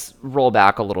 let's roll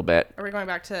back a little bit. Are we going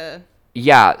back to...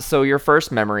 Yeah, so your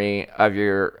first memory of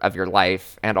your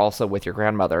life and also with your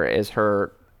grandmother is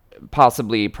her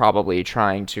probably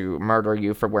trying to murder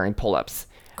you for wearing pull-ups.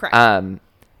 Correct.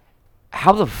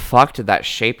 How the fuck did that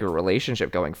shape your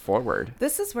relationship going forward?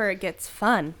 This is where it gets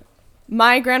fun.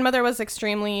 My grandmother was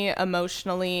extremely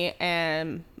emotionally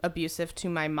abusive to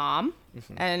my mom.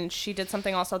 Mm-hmm. And she did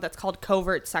something also that's called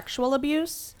covert sexual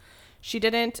abuse. She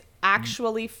didn't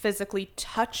actually physically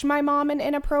touch my mom in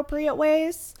inappropriate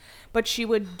ways, but she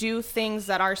would do things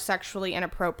that are sexually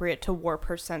inappropriate to warp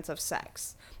her sense of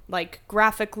sex. Like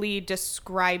graphically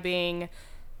describing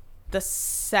the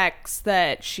sex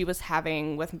that she was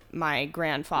having with my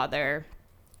grandfather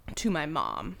to my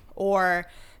mom. Or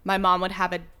my mom would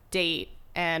have a date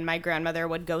and my grandmother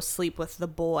would go sleep with the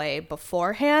boy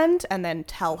beforehand and then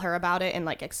tell her about it in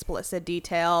like explicit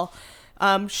detail,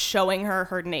 showing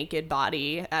her naked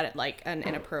body at like an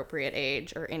inappropriate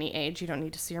age or any age. You don't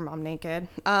need to see your mom naked.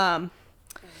 And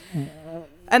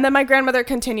then my grandmother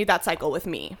continued that cycle with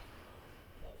me.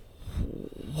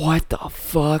 What the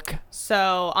fuck?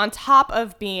 So on top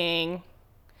of being,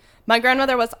 my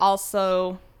grandmother was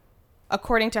also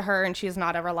according to her, and she's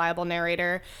not a reliable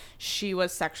narrator, she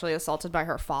was sexually assaulted by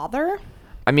her father.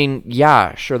 I mean,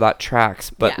 yeah, sure, that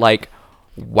tracks, but Yeah. like,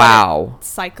 wow.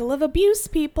 Cycle of abuse,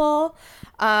 people.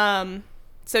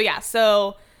 So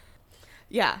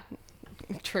yeah,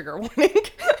 trigger warning.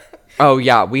 Oh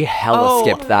yeah, we hella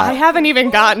skipped that. I haven't even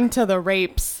gotten to the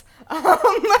rapes.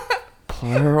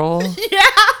 Plural? Yeah,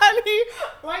 honey.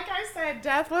 Like I said,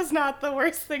 death was not the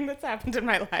worst thing that's happened in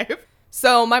my life.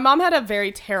 So my mom had a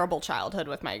very terrible childhood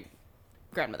with my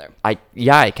grandmother. I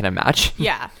can imagine.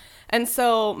 Yeah. And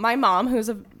so my mom, who's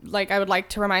I would like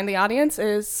to remind the audience,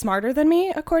 is smarter than me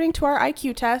according to our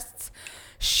IQ tests.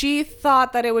 She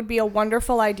thought that it would be a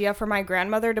wonderful idea for my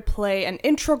grandmother to play an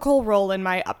integral role in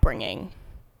my upbringing.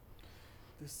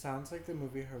 This sounds like the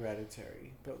movie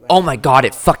Hereditary. But like, Oh my god,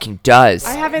 it fucking does.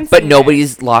 I haven't But seen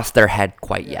nobody's lost their head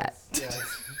quite yet. Yes.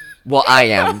 Well, I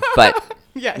am, but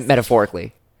Yes.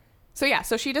 metaphorically.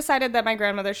 So she decided that my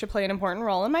grandmother should play an important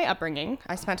role in my upbringing.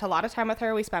 I spent a lot of time with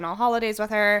her. We spent all holidays with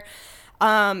her.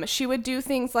 She would do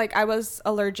things like, I was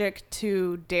allergic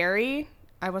to dairy.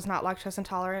 I was not lactose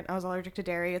intolerant. I was allergic to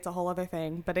dairy. It's a whole other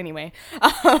thing. But anyway.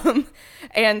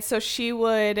 And so she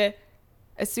would,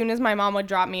 as soon as my mom would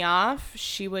drop me off,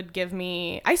 she would give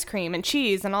me ice cream and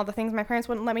cheese and all the things my parents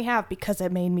wouldn't let me have because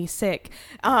it made me sick.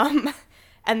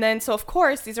 And then, so of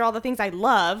course, these are all the things I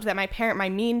loved that my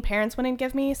mean parents wouldn't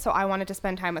give me. So I wanted to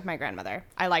spend time with my grandmother.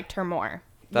 I liked her more.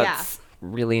 That's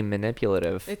really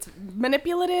manipulative. It's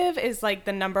manipulative is like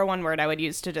the number one word I would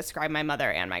use to describe my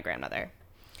mother and my grandmother.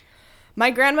 My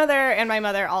grandmother and my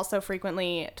mother also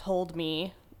frequently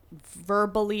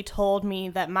verbally told me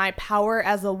that my power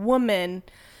as a woman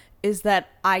is that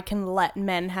I can let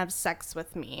men have sex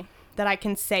with me, that I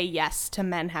can say yes to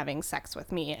men having sex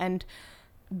with me and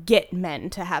get men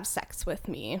to have sex with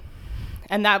me.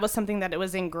 And that was something that it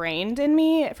was ingrained in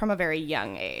me from a very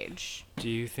young age. Do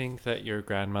you think that your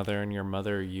grandmother and your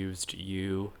mother used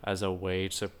you as a way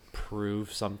to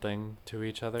prove something to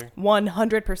each other?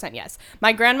 100% yes.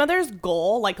 My grandmother's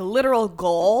goal, like literal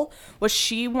goal, was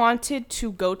she wanted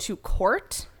to go to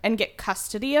court and get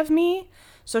custody of me.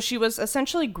 So she was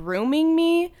essentially grooming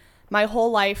me my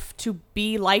whole life to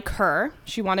be like her.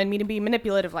 She wanted me to be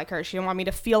manipulative like her. She didn't want me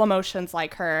to feel emotions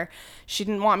like her. She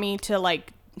didn't want me to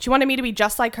she wanted me to be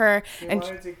just like her. She and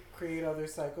wanted to create other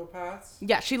psychopaths?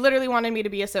 yeah, she literally wanted me to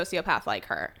be a sociopath like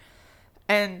her.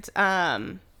 And,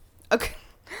 okay.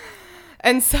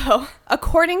 And so,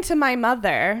 according to my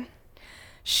mother,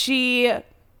 she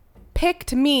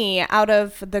picked me out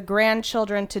of the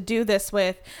grandchildren to do this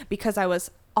with because I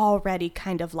was already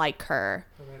kind of like her.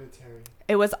 Hereditary.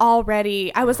 I was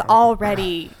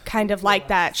already kind of like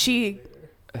that. It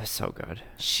was so good.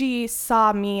 She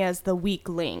saw me as the weak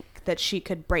link that she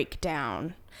could break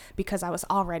down because I was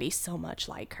already so much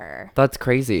like her. That's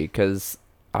crazy because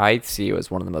I see you as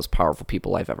one of the most powerful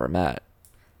people I've ever met.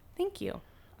 Thank you.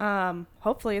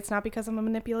 Hopefully it's not because I'm a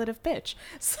manipulative bitch.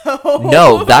 So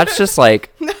No, that's just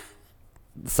like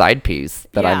side piece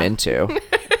that I'm Yeah. into.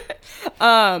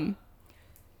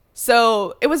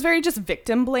 So it was very just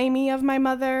victim blamey of my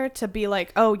mother to be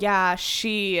like, oh yeah,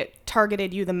 she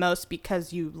targeted you the most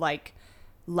because you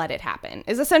let it happen,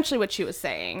 is essentially what she was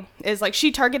saying. Is like,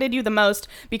 she targeted you the most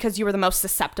because you were the most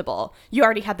susceptible. You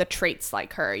already had the traits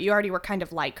like her. You already were kind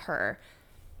of like her.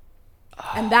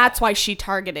 And that's why she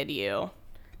targeted you.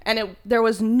 And there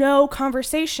was no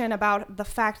conversation about the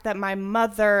fact that my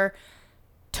mother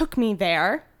took me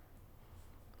there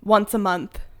once a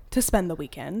month to spend the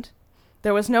weekend.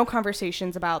 There was no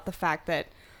conversations about the fact that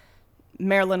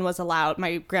Marilyn was allowed,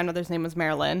 my grandmother's name was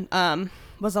Marilyn,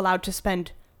 was allowed to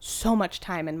spend so much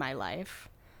time in my life,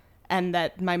 and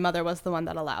that my mother was the one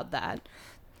that allowed that.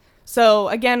 So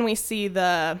again, we see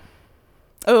so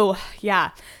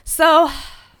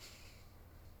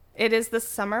it is the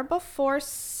summer before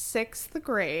 6th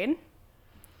grade,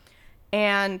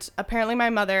 and apparently my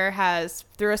mother has,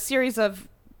 through a series of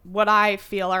what I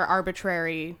feel are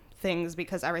arbitrary things,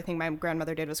 because everything my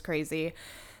grandmother did was crazy,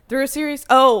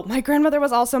 my grandmother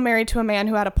was also married to a man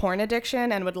who had a porn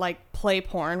addiction and would play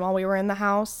porn while we were in the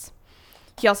house.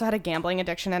 He also had a gambling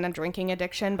addiction and a drinking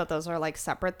addiction, but those are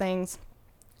separate things.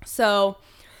 So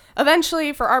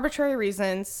eventually, for arbitrary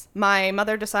reasons, my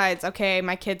mother decides, okay,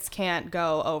 my kids can't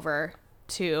go over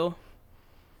to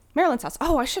Marilyn's house.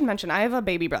 Oh, I should mention, I have a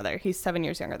baby brother. He's 7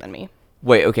 years younger than me.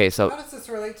 Wait, okay, How so does this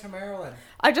relate to Marilyn?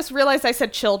 I just realized I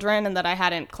said children and that I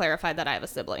hadn't clarified that I have a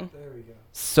sibling. There we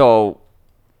go.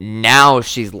 now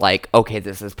she's like, okay,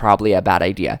 this is probably a bad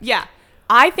idea. Yeah.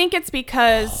 I think it's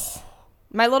because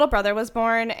my little brother was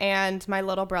born, and my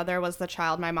little brother was the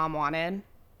child my mom wanted.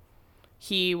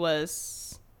 He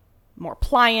was more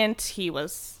pliant. He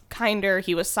was kinder.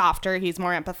 He was softer. He's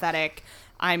more empathetic.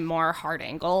 I'm more hard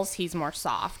angles. He's more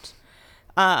soft.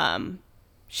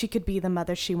 She could be the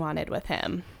mother she wanted with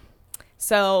him.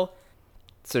 So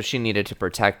she needed to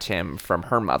protect him from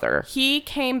her mother. he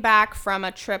came back from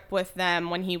a trip with them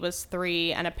when he was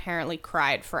 3 and apparently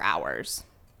cried for hours.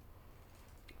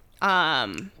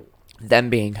 Them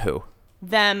being who?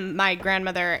 Them, my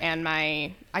grandmother and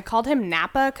I called him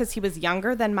Napa because he was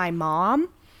younger than my mom.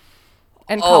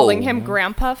 And calling him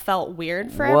Grandpa felt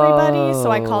weird for everybody,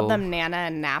 so I called them Nana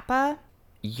and Napa.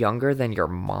 Younger than your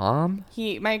mom?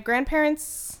 My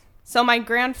grandparents... So my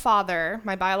grandfather,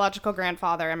 my biological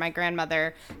grandfather, and my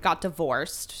grandmother got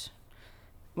divorced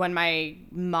when my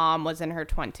mom was in her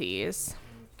 20s.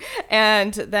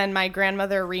 And then my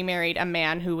grandmother remarried a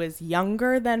man who was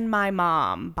younger than my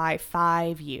mom by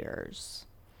 5 years.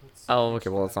 Oh, okay.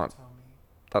 Well, it's not.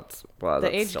 That's The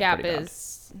age still gap pretty bad.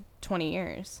 is 20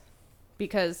 years.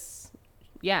 Because,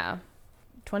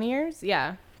 20 years?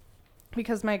 Yeah.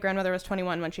 Because my grandmother was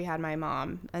 21 when she had my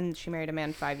mom, and she married a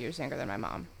man 5 years younger than my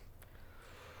mom.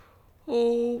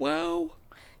 Oh, wow.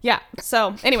 Yeah.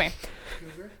 So, anyway.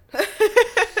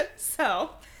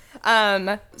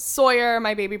 Sawyer,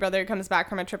 my baby brother, comes back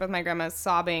from a trip with my grandma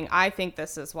sobbing. I think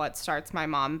this is what starts my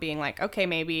mom being like, okay,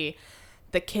 maybe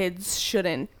the kids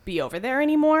shouldn't be over there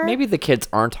anymore. Maybe the kids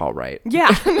aren't all right.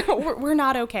 Yeah. we're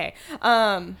not okay.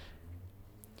 And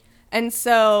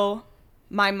so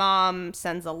my mom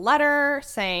sends a letter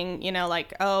saying,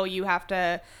 oh, you have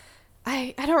to...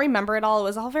 I don't remember it all. It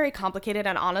was all very complicated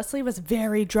and honestly was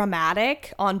very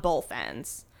dramatic on both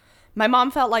ends. My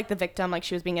mom felt like the victim, like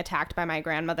she was being attacked by my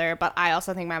grandmother, but I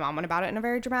also think my mom went about it in a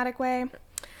very dramatic way.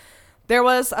 There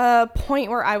was a point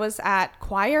where I was at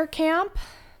choir camp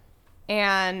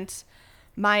and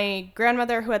my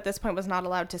grandmother, who at this point was not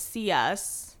allowed to see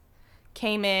us,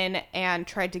 came in and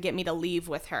tried to get me to leave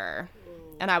with her.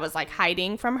 And I was like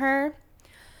hiding from her.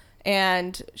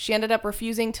 And she ended up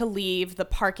refusing to leave the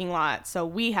parking lot, so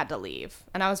we had to leave.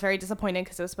 And I was very disappointed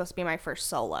because it was supposed to be my first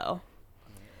solo.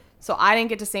 So I didn't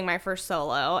get to sing my first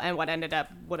solo, and what ended up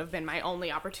would have been my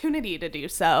only opportunity to do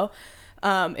so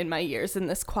in my years in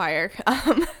this choir.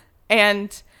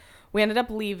 And we ended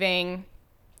up leaving,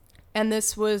 and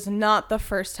this was not the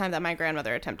first time that my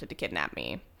grandmother attempted to kidnap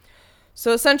me.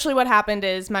 So essentially what happened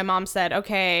is my mom said,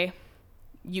 okay,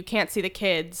 you can't see the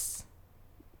kids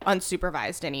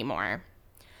unsupervised anymore.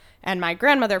 And my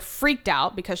grandmother freaked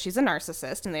out because she's a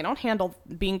narcissist and they don't handle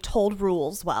being told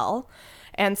rules well.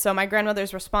 And so my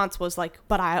grandmother's response was like,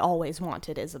 but I always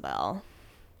wanted Isabel.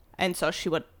 And so she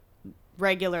would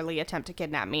regularly attempt to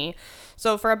kidnap me.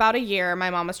 So for about a year,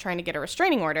 my mom was trying to get a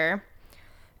restraining order.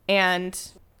 And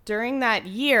during that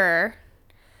year,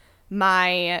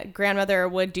 my grandmother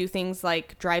would do things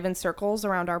like drive in circles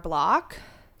around our block.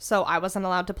 So I wasn't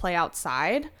allowed to play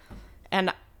outside.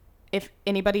 And if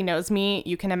anybody knows me,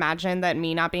 you can imagine that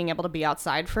me not being able to be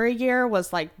outside for a year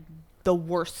was like the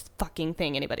worst fucking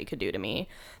thing anybody could do to me.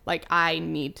 Like, I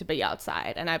need to be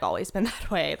outside, and I've always been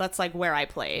that way. That's like where I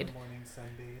played. Morning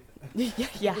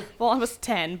sunbathe. Yeah. Well, I was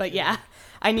 10, but yeah,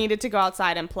 I needed to go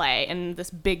outside and play in this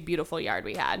big, beautiful yard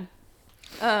we had.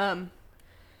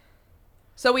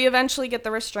 So we eventually get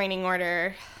the restraining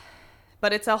order,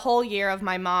 but it's a whole year of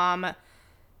my mom.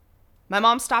 My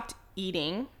mom stopped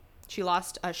eating. She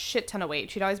lost a shit ton of weight.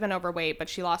 She'd always been overweight, but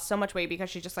she lost so much weight because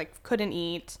she just like couldn't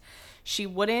eat. She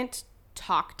wouldn't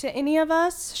talk to any of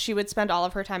us. She would spend all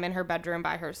of her time in her bedroom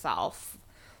by herself,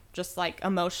 just like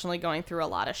emotionally going through a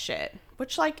lot of shit,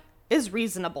 which like is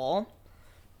reasonable.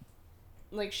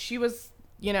 Like she was,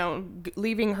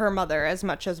 leaving her mother as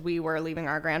much as we were leaving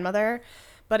our grandmother,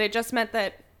 but it just meant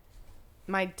that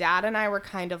my dad and I were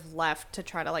kind of left to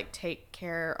try to like take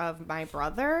care of my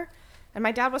brother. And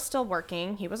my dad was still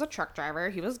working. He was a truck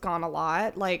driver. He was gone a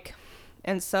lot.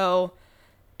 And so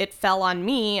it fell on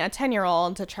me, a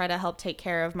 10-year-old, to try to help take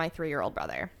care of my 3-year-old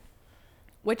brother,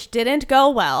 which didn't go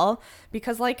well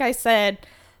because, like I said,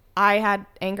 I had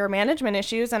anger management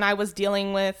issues and I was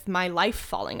dealing with my life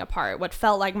falling apart, what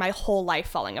felt like my whole life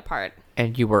falling apart.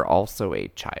 And you were also a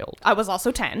child. I was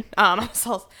also 10. I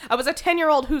was a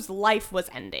 10-year-old whose life was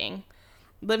ending.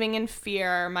 Living in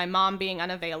fear, my mom being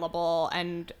unavailable,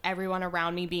 and everyone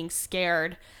around me being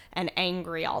scared and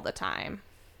angry all the time.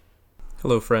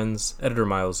 Hello friends, Editor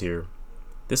Miles here.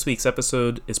 This week's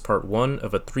episode is part 1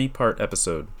 of a 3-part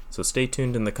episode, so stay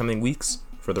tuned in the coming weeks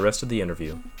for the rest of the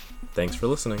interview. Thanks for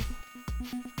listening.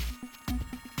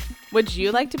 Would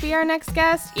you like to be our next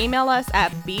guest? Email us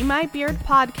at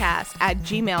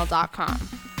BeMyBeardPodcast@gmail.com.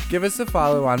 Give us a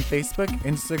follow on Facebook,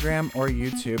 Instagram, or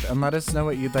YouTube and let us know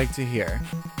what you'd like to hear.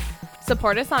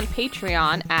 Support us on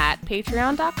Patreon at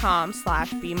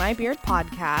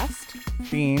patreon.com/BeMyBeardPodcast.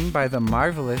 Theme by the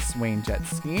marvelous Wayne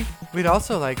Jetski. We'd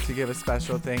also like to give a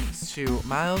special thanks to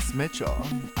Miles Mitchell,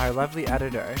 our lovely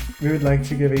editor. We would like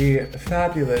to give a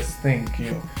fabulous thank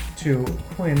you to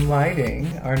Quinn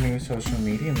Whiting, our new social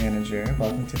media manager.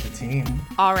 Welcome to the team.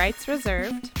 All rights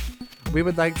reserved. We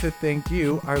would like to thank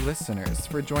you, our listeners,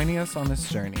 for joining us on this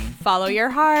journey. Follow your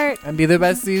heart. And be the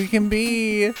best you can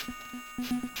be.